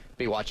going to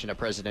be watching a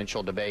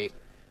presidential debate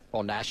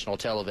on national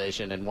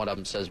television and one of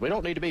them says, we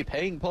don't need to be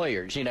paying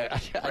players?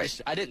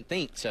 I didn't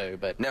think so.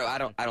 But no, I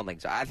don't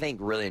think so. I think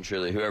really and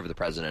truly, whoever the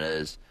president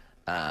is,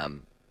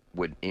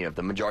 would, if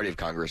the majority of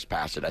Congress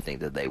passed it, I think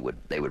that they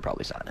would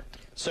probably sign it.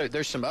 So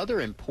there's some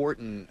other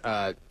important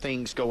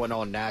things going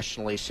on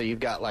nationally. So you've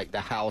got like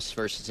the House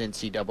versus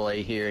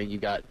NCAA here, and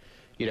you've got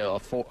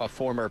a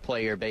former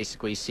player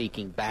basically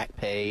seeking back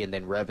pay and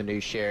then revenue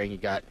sharing. You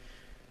got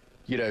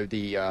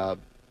the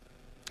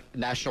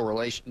National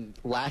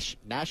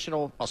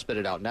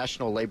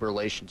Labor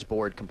Relations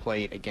Board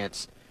complaint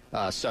against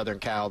Southern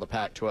Cal, the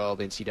Pac-12,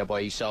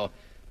 NCAA. You saw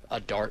a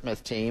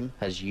Dartmouth team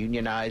has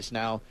unionized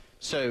now.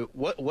 So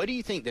what do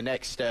you think the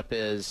next step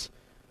is?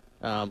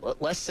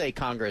 Let's say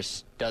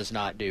Congress does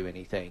not do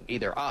anything,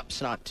 either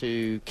opts not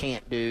to,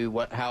 can't do,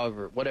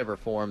 whatever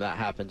form that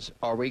happens.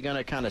 Are we going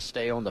to kind of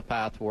stay on the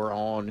path we're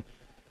on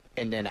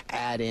and then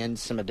add in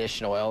some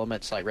additional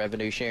elements like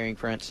revenue sharing,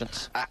 for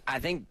instance? I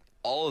think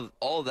all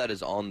of that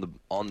is on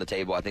the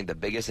table. I think the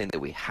biggest thing that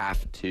we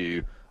have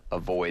to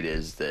avoid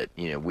is that,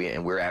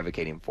 we're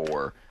advocating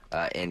for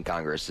in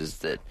Congress is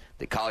that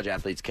the college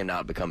athletes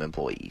cannot become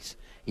employees.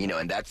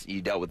 And that's,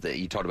 you talked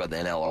about the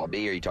NLRB,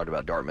 or you talked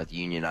about Dartmouth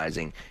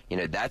unionizing.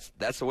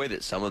 That's the way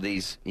that some of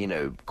these,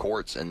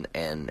 courts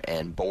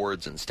and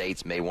boards and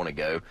states may want to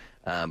go.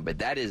 But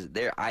that is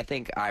there. I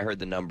think I heard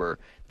the number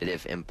that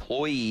if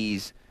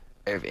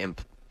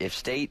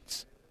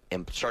states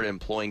started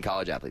employing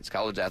college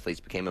athletes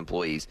became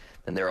employees,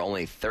 then there are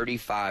only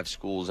 35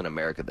 schools in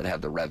America that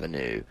have the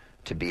revenue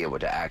to be able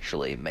to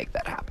actually make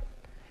that happen.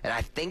 And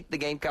I think the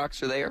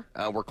Gamecocks are there.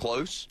 We're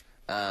close.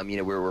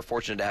 We're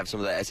fortunate to have some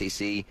of the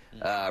SEC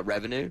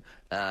revenue,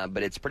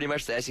 but it's pretty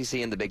much the SEC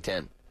and the Big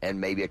Ten,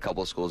 and maybe a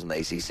couple of schools in the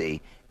ACC,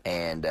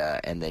 and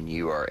then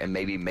and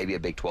maybe a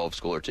Big 12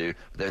 school or two.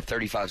 But there are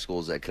 35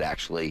 schools that could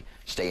actually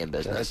stay in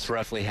business. That's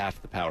roughly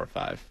half the Power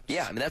Five.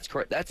 Yeah, I mean that's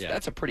correct.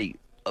 That's a pretty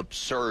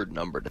absurd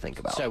number to think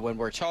about. So when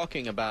we're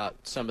talking about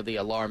some of the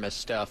alarmist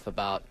stuff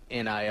about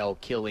NIL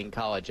killing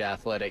college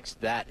athletics,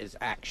 that is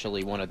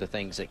actually one of the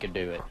things that could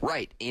do it.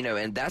 Right.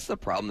 And that's the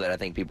problem that I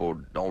think people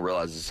don't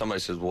realize is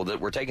somebody says, well,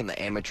 we're taking the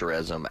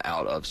amateurism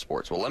out of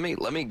sports. Well, let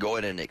me go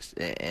ahead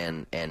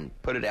and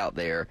put it out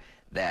there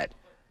that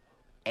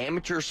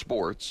amateur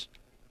sports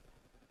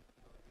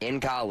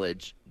in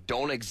college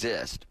don't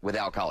exist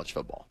without college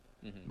football.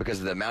 Mm-hmm. Because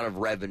of the amount of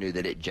revenue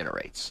that it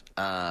generates.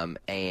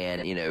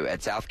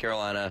 At South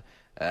Carolina,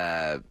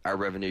 our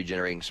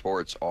revenue-generating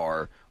sports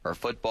are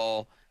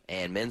football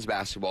and men's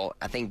basketball.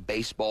 I think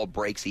baseball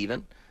breaks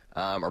even,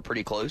 or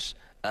pretty close.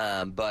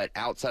 But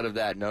outside of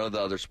that, none of the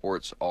other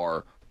sports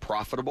are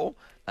profitable.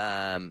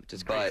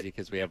 It's crazy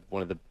because we have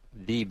one of the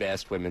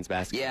best women's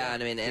basketball. Yeah,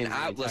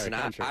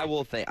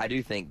 I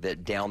do think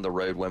that down the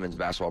road, women's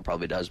basketball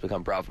probably does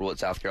become profitable at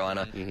South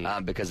Carolina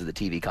because of the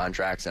TV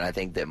contracts, and I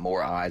think that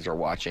more eyes are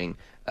watching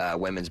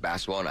women's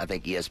basketball, and I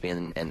think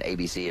ESPN and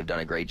ABC have done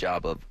a great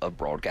job of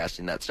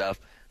broadcasting that stuff.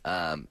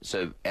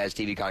 So as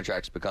TV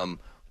contracts become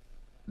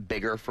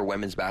bigger for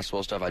women's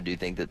basketball stuff, I do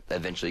think that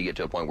eventually you get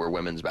to a point where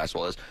women's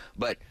basketball is.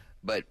 But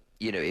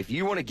if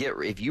you want to get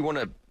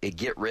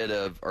rid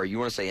of, or you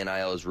want to say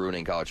NIL is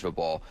ruining college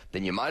football,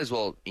 then you might as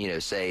well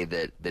say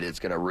that it's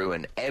going to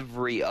ruin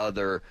every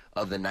other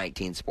of the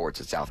 19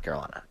 sports at South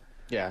Carolina.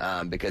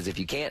 Yeah. Because if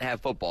you can't have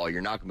football,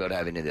 you're not going to be able to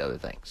have any of the other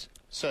things.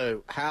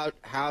 So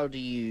how do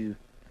you,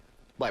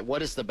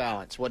 what is the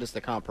balance? What is the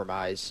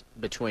compromise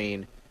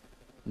between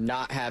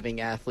not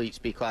having athletes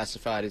be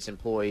classified as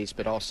employees,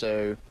 but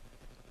also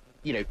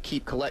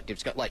keep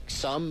collectives? Like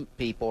some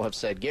people have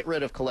said, get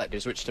rid of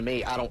collectives, which to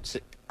me, I don't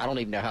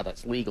even know how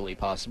that's legally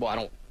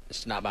possible.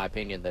 It's not my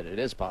opinion that it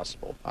is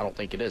possible. I don't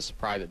think it is.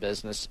 Private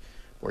business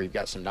where you've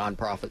got some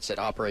nonprofits that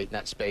operate in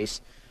that space.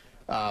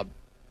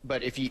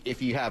 But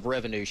if you have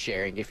revenue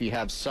sharing, if you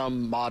have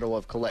some model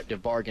of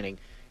collective bargaining,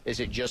 is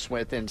it just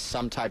within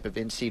some type of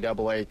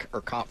NCAA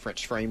or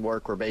conference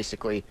framework where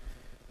basically,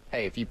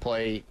 hey, if you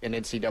play an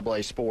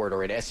NCAA sport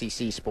or an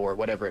SEC sport,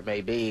 whatever it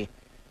may be,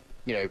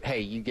 hey,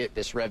 you get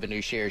this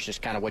revenue share is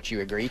just kind of what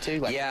you agree to?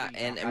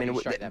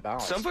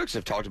 Some folks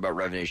have talked about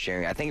revenue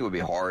sharing. I think it would be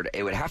hard.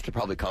 It would have to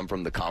probably come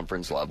from the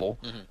conference level.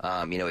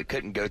 Mm-hmm. It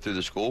couldn't go through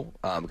the school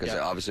because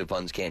obviously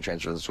funds can't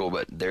transfer to the school,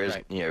 but there is,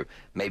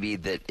 maybe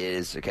that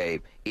is, okay,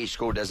 each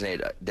school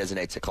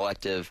designates a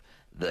collective.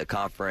 The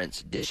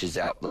conference dishes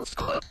out, let's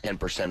call it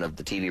 10% of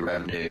the TV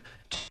revenue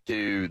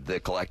to the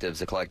collectives.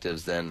 The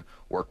collectives then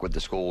work with the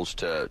schools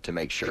to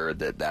make sure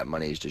that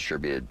money is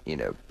distributed,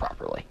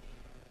 properly.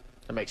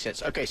 That makes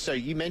sense. Okay, so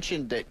you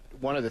mentioned that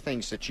one of the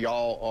things that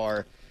y'all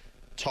are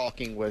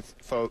talking with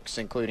folks,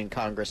 including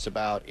Congress,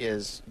 about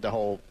is the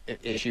whole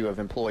issue of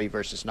employee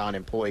versus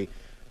non-employee.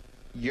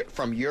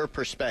 From your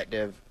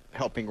perspective,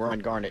 helping run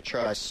Garnet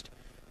Trust,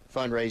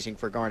 fundraising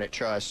for Garnet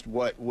Trust,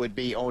 what would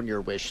be on your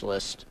wish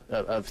list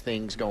of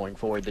things going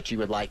forward that you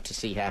would like to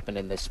see happen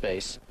in this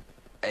space?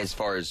 As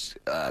far as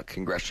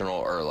congressional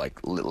or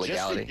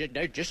legality?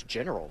 Just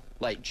general.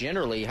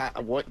 Generally,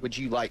 what would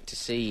you like to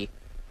see?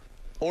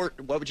 Or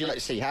what would you like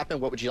to see happen?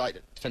 What would you like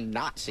to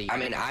not see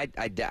happen? I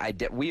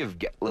mean, we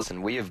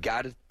have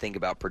got to think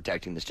about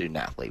protecting the student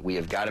athlete. We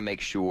have got to make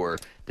sure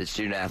that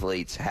student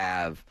athletes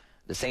have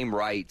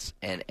rights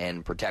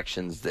and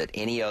protections that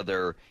any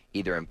other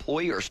either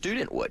employee or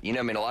student would. You know,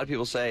 I mean, a lot of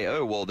people say,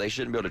 oh, well, they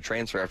shouldn't be able to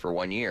transfer after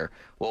 1 year.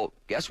 Well,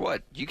 guess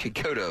what? You could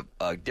go to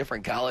a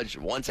different college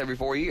once every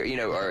 4 years, you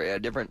know, or a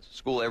different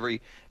school every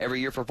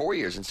year for 4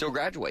 years and still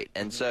graduate.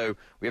 And so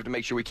we have to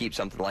make sure we keep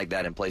something like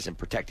that in place in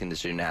protecting the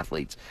student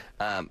athletes.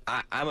 I'm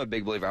a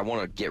big believer. I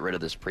want to get rid of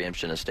this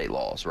preemption of state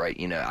laws, right?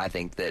 You know, I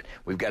think that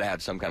we've got to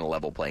have some kind of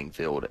level playing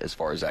field as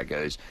far as that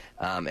goes.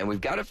 And we've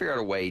got to figure out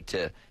a way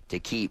to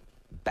keep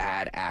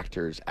bad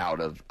actors out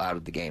of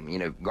the game. You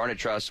know, Garnet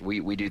Trust,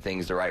 we do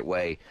things the right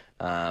way.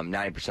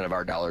 90% of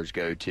our dollars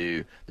go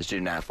to the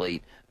student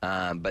athlete,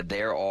 but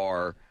there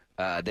are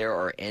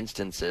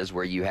instances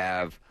where you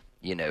have,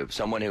 you know,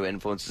 someone who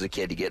influences a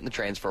kid to get in the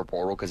transfer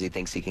portal because he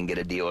thinks he can get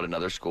a deal at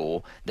another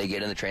school. They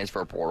get in the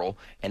transfer portal,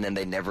 and then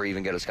they never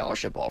even get a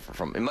scholarship offer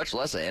from, and much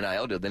less an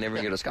NIL deal. They never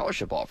even get a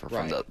scholarship offer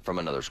from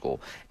another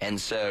school.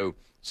 And so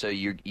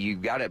you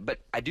got it. But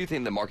I do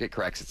think the market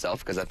corrects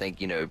itself, because I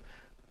think, you know,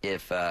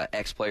 if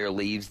X player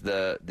leaves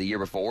the year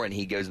before and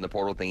he goes in the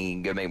portal thinking he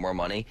can go make more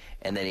money,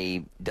 and then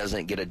he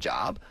doesn't get a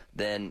job,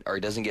 or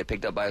he doesn't get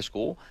picked up by a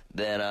school,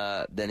 then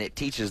it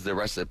teaches the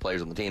rest of the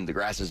players on the team the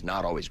grass is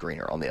not always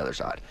greener on the other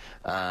side.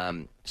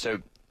 So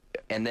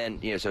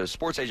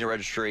sports agent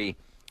registry,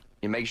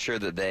 you make sure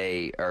that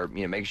they are,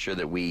 you know, make sure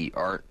that we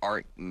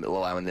aren't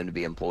allowing them to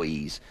be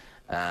employees.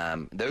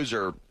 Those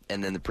are,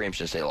 and then the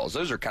preemption of state laws.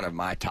 Those are kind of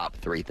my top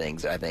three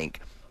things that I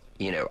think,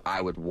 you know,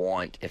 I would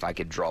want if I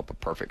could draw up a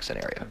perfect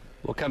scenario.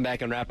 We'll come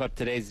back and wrap up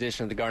today's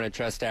edition of the Garnet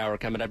Trust Hour.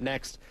 Coming up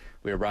next,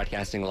 we are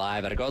broadcasting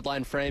live at a Gold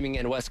Line Framing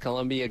in West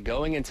Columbia,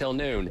 going until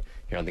noon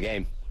here on The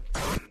Game.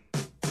 All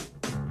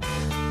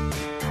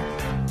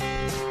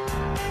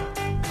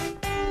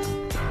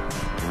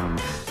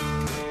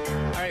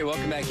right,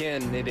 welcome back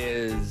in. It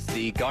is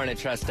the Garnet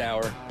Trust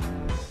Hour,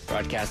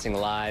 broadcasting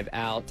live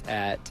out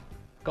at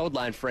Gold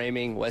Line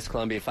Framing, West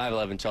Columbia,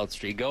 511 Charlotte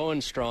Street,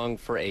 going strong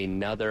for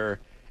another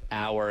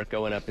hour,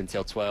 going up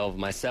until 12.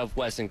 Myself,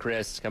 Wes, and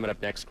Chris. Coming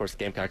up next, of course,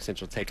 Gamecock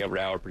Central Takeover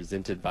Hour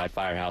presented by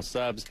Firehouse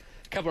Subs.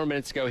 A couple more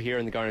minutes ago here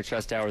in the Garnet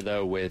Trust Hour,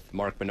 though, with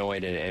Mark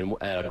Benoit and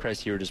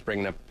Chris, you were just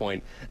bringing up a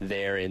point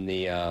there in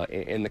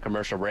the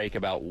commercial break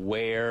about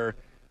where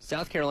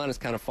South Carolina's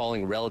kind of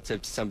falling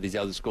relative to some of these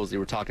other schools that we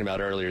were talking about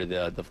earlier,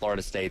 the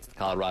Florida States, the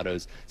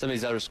Colorados, some of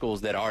these other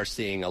schools that are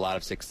seeing a lot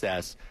of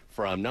success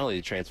from not only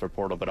the transfer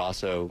portal, but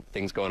also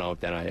things going on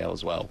with NIL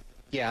as well.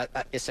 Yeah,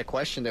 it's a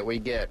question that we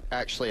get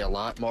actually a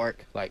lot,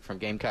 Mark, like from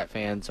Gamecock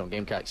fans on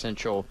Gamecock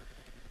Central.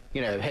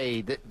 You know,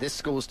 hey, this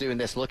school's doing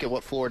this. Look at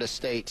what Florida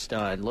State's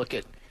done. Look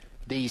at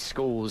these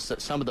schools,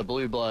 some of the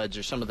Blue Bloods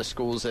or some of the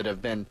schools that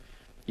have been,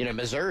 you know,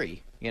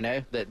 Missouri, you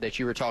know, that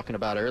you were talking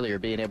about earlier,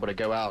 being able to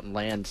go out and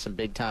land some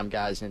big-time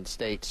guys in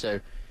state. So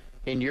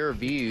in your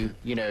view,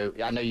 you know,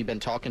 I know you've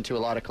been talking to a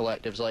lot of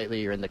collectives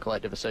lately. You're in the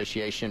collective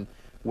association.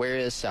 Where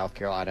is South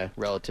Carolina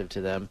relative to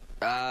them?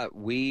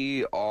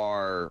 We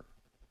are,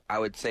 I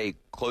would say,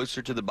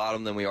 closer to the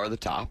bottom than we are the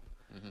top,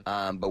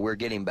 but we're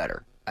getting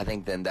better. I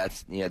think then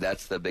that's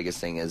the biggest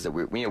thing is that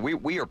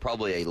we are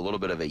probably a little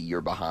bit of a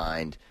year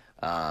behind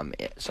some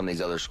of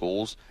these other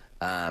schools,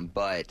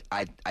 but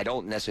I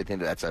don't necessarily think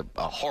that that's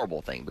a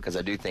horrible thing, because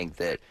I do think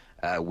that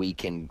we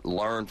can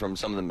learn from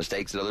some of the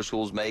mistakes that other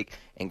schools make,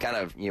 and kind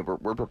of, you know,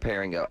 we're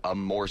preparing a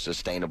more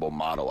sustainable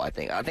model. I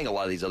think a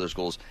lot of these other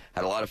schools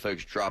had a lot of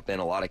folks drop in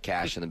a lot of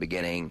cash in the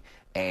beginning,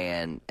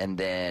 and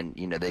then,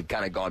 you know, they've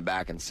kind of gone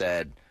back and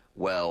said,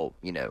 well,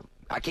 you know,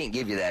 I can't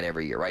give you that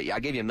every year, right? I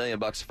gave you $1 million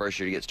the first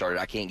year to get started.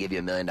 I can't give you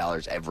 $1 million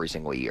every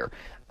single year.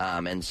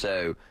 And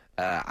so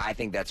I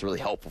think that's really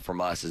helpful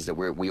from us, is that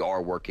we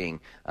are working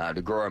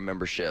to grow our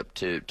membership,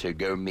 to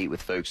go meet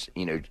with folks,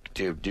 you know,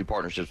 to do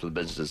partnerships with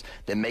businesses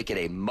that make it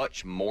a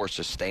much more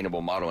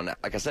sustainable model. And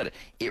like I said,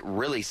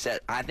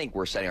 I think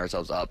we're setting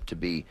ourselves up to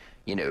be,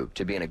 you know,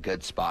 to be in a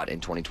good spot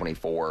in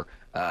 2024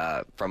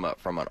 from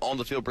an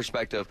on-the-field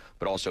perspective,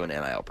 but also an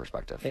NIL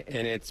perspective.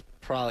 And it's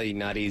probably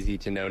not easy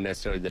to know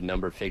necessarily the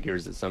number of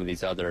figures that some of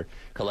these other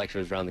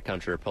collectives around the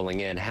country are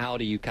pulling in. How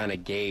do you kind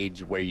of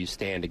gauge where you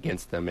stand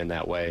against them in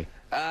that way?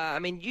 I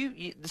mean,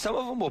 you some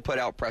of them will put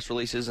out press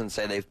releases and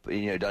say they've,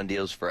 you know, done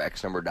deals for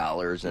X number of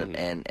dollars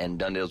and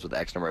done deals with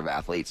X number of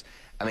athletes.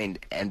 I mean,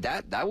 and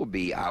that would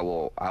be, I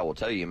will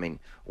tell you, I mean,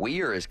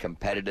 we are as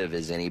competitive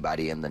as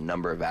anybody in the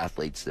number of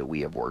athletes that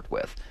we have worked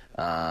with.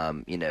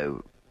 You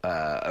know,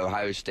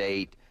 Ohio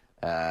State,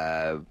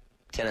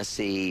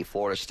 Tennessee,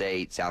 Florida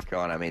State, South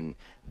Carolina. I mean,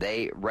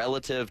 they,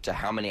 relative to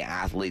how many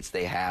athletes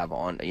they have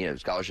on, you know,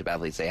 scholarship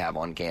athletes they have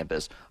on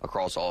campus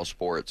across all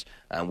sports,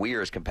 we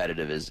are as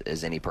competitive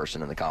as any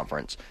person in the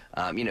conference.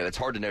 You know, it's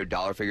hard to know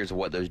dollar figures of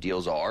what those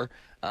deals are,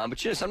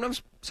 but, you know,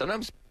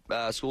 sometimes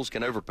schools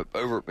can or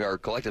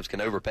collectives can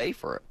overpay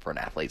for an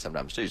athlete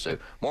sometimes too. So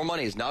more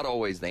money is not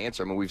always the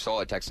answer. I mean, we saw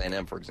at Texas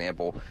A&M, for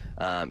example,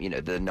 you know,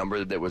 the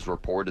number that was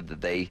reported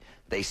that they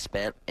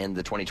spent in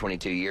the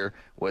 2022 year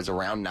was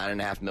around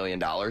 $9.5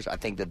 million. I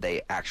think that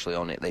they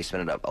actually they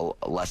spent it up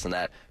less than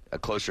that,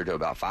 closer to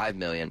about $5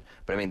 million.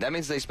 But I mean, that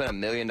means they spent $1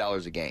 million a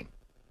game.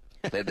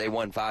 They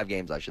won 5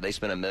 games last year. They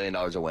spent $1 million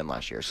a win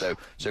last year. So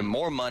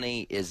more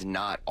money is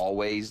not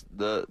always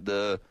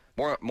the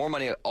more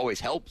money always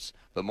helps,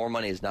 but more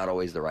money is not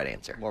always the right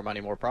answer. More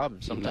money, more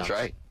problems sometimes. That's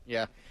right.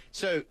 Yeah.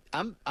 So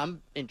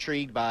I'm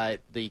intrigued by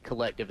the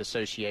collective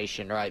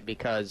association, right?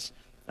 Because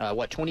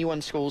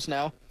 21 schools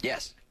now?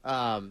 Yes.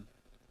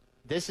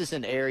 This is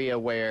an area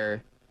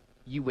where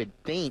you would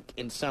think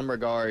in some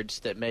regards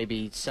that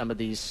maybe some of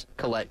these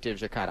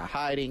collectives are kind of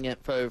hiding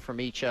info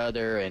from each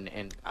other,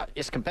 and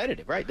it's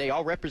competitive, right? They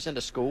all represent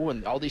a school,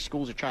 and all these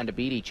schools are trying to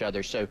beat each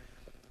other. So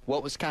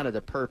what was kind of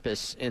the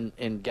purpose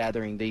in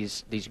gathering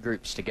these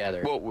groups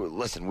together? Well,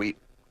 listen, we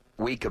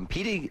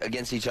competing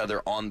against each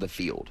other on the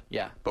field.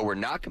 Yeah. But we're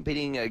not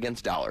competing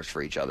against dollars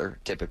for each other,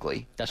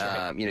 typically. That's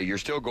right. You're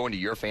still going to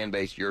your fan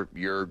base,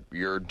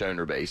 your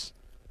donor base.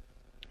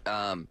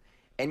 And,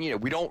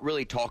 we don't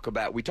really talk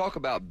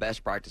about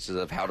best practices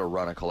of how to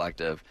run a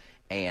collective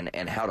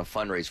and how to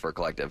fundraise for a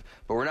collective.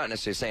 But we're not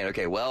necessarily saying,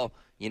 okay, well,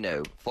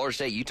 Florida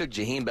State, you took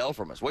Jaheim Bell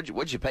from us.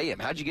 What'd you pay him?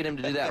 How'd you get him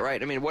to do that,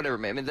 right? I mean, whatever,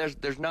 man. I mean,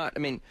 there's not,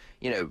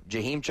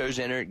 Jaheim chose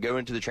to go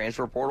into the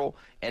transfer portal,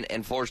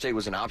 and Florida State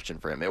was an option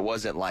for him. It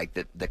wasn't like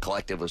that the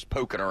collective was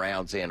poking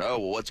around saying, oh,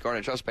 well, what's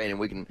Garnet Trust paying, and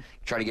we can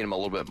try to get him a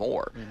little bit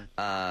more.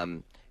 Mm-hmm.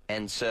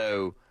 And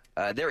so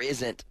there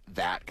isn't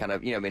that kind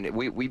of,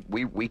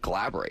 we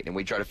collaborate and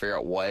we try to figure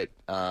out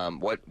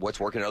what's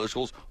working at other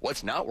schools,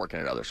 what's not working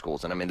at other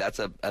schools. And I mean, that's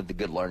a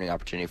good learning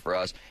opportunity for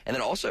us. And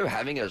then also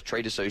having a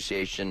trade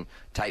association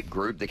type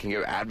group that can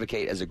go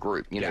advocate as a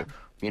group,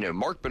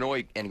 Mark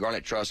Benoit and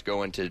Garnet Trust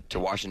going to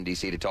Washington,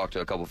 D.C. to talk to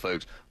a couple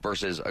folks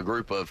versus a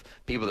group of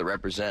people that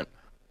represent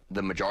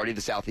the majority of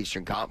the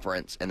Southeastern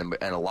Conference and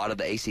a lot of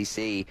the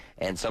ACC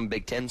and some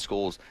Big Ten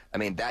schools. I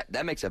mean,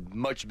 that makes a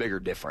much bigger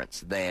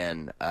difference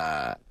than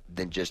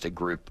just a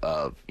group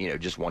of,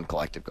 just one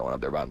collective going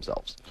up there by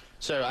themselves.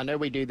 So I know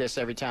we do this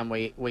every time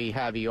we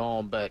have you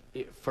on, but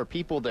for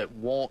people that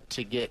want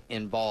to get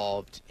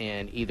involved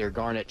in either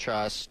Garnet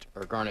Trust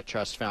or Garnet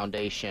Trust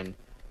Foundation,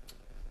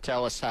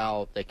 tell us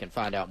how they can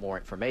find out more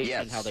information,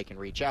 yes, how they can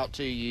reach out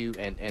to you,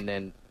 and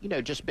then,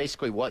 just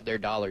basically what their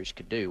dollars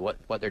could do,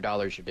 what their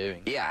dollars are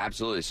doing. Yeah,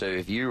 absolutely. So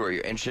if you are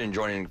interested in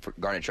joining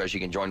Garnet Trust,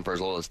 you can join for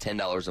as little as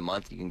 $10 a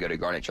month. You can go to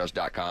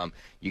garnettrust.com.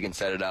 You can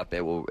set it up.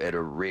 It'll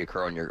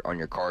reoccur on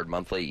your card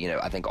monthly.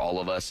 I think all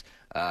of us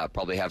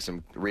probably have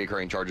some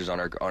reoccurring charges on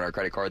our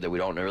credit card that we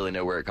don't really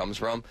know where it comes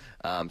from.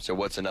 So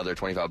what's another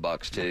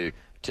 $25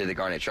 to the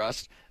Garnet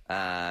Trust?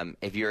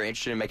 If you're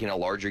interested in making a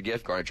larger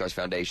gift, Garnet Trust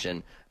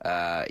Foundation,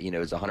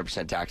 is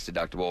 100% tax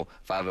deductible,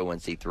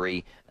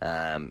 501c3.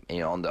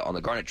 On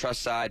the Garnet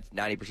Trust side,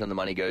 90% of the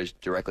money goes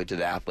directly to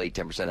the athlete,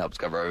 10% helps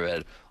cover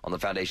overhead. On the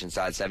foundation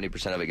side,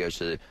 70% of it goes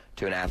to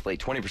an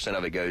athlete, 20%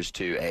 of it goes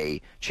to a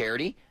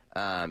charity.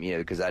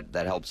 Because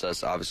that helps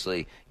us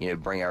obviously,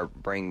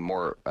 bring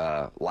more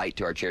light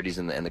to our charities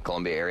in the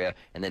Columbia area,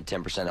 and then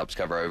 10% helps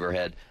cover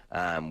overhead.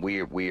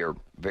 We are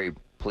very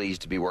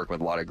pleased to be working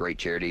with a lot of great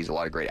charities, a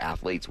lot of great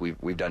athletes.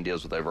 We've done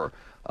deals with over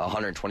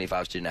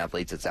 125 student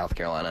athletes at South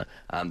Carolina.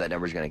 That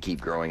number is going to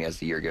keep growing as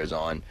the year goes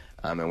on,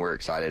 and we're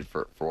excited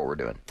for what we're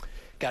doing.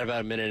 Got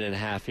about a minute and a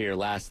half here.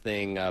 Last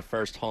thing,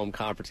 first home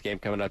conference game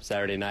coming up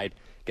Saturday night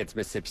against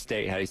Mississippi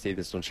State. How do you see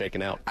this one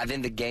shaking out? I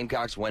think the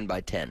Gamecocks win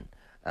by 10.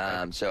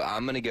 So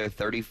I'm going to go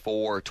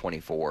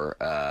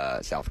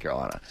 34-24 South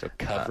Carolina. So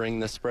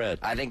covering the spread.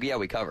 I think,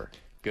 we cover.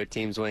 Good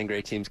teams win,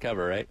 great teams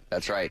cover, right?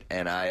 That's right.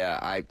 And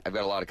I've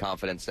got a lot of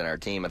confidence in our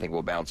team. I think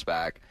we'll bounce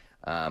back.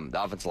 The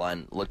offensive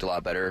line looked a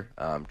lot better.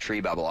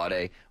 Tree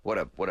Babalade, what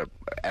a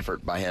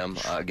effort by him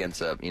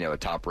against a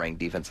top-ranked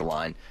defensive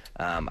line.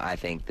 I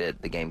think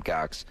that the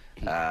Gamecocks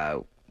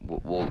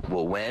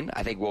will win.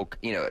 I think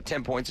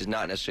 10 points is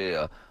not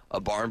necessarily a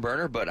barn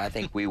burner, but I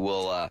think we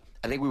will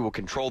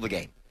control the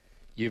game.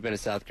 You've been a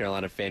South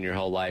Carolina fan your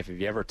whole life. Have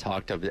you ever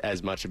talked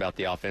as much about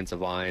the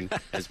offensive line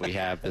as we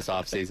have this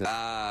offseason?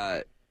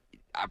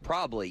 I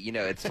probably,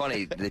 it's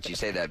funny that you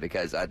say that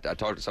because I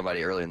talked to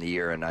somebody earlier in the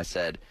year and they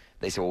said,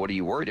 well, what are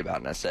you worried about?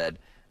 And I said,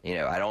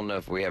 I don't know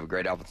if we have a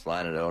great offensive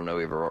line and I don't know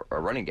if we have a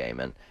running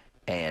game.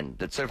 And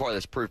that so far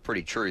that's proved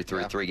pretty true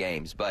through 3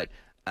 games. But,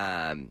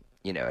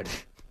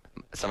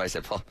 somebody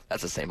said, well,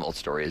 that's the same old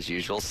story as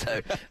usual.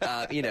 So,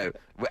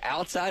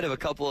 outside of a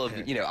couple of,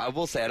 I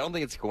will say I don't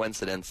think it's a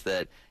coincidence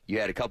that you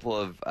had a couple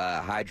of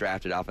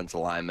high-drafted offensive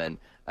linemen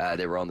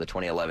that were on the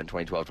 2011,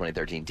 2012,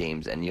 2013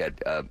 teams, and you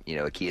had,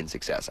 a key in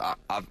success.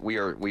 We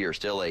are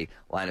still a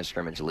line of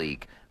scrimmage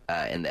league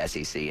in the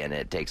SEC, and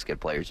it takes good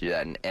players to do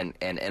that. And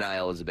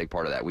NIL is a big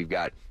part of that. We've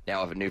got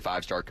now a new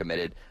 5-star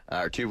committed,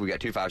 we've got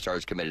 2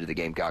 5-stars committed to the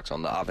Gamecocks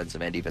on the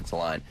offensive and defensive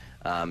line,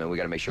 and we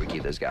got to make sure we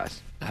keep those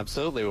guys.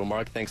 Absolutely. Well,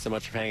 Mark, thanks so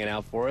much for hanging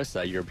out for us.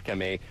 You're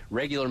become a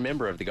regular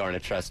member of the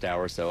Garnet Trust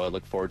Hour, so I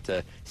look forward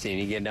to seeing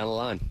you again down the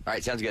line. All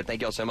right, sounds good.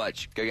 Thank you all so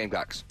much. Go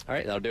Gamecocks. All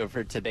right, that'll do it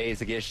for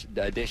today's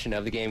edition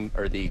of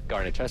the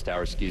Garnet Trust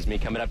Hour.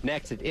 Coming up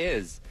next, it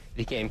is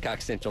the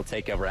Gamecock Central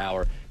Takeover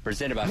Hour,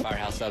 presented by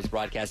Firehouse Subs,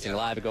 broadcasting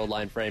live at Gold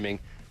Line Framing,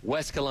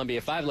 West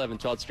Columbia, 511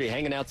 12th Street,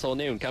 hanging out till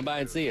noon. Come by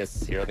and see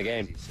us here on the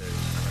game.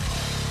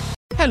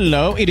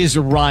 Hello, it is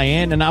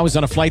Ryan, and I was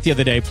on a flight the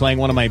other day playing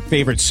one of my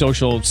favorite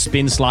social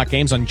spin slot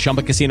games on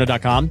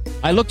ChumbaCasino.com.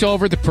 I looked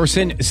over at the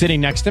person sitting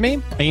next to me,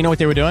 and you know what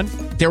they were doing?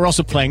 They were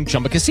also playing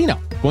Chumba Casino.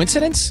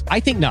 Coincidence? I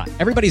think not.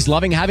 Everybody's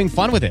loving having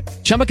fun with it.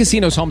 Chumba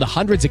Casino is home to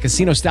hundreds of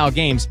casino-style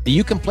games that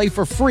you can play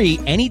for free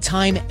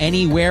anytime,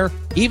 anywhere,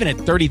 even at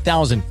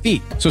 30,000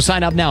 feet. So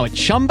sign up now at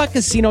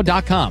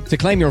ChumbaCasino.com to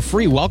claim your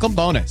free welcome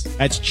bonus.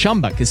 That's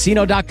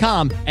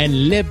ChumbaCasino.com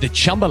and live the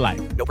Chumba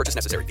life. No purchase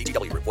necessary.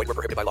 VGW. Void where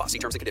prohibited by law. See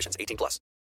terms and conditions. 18+.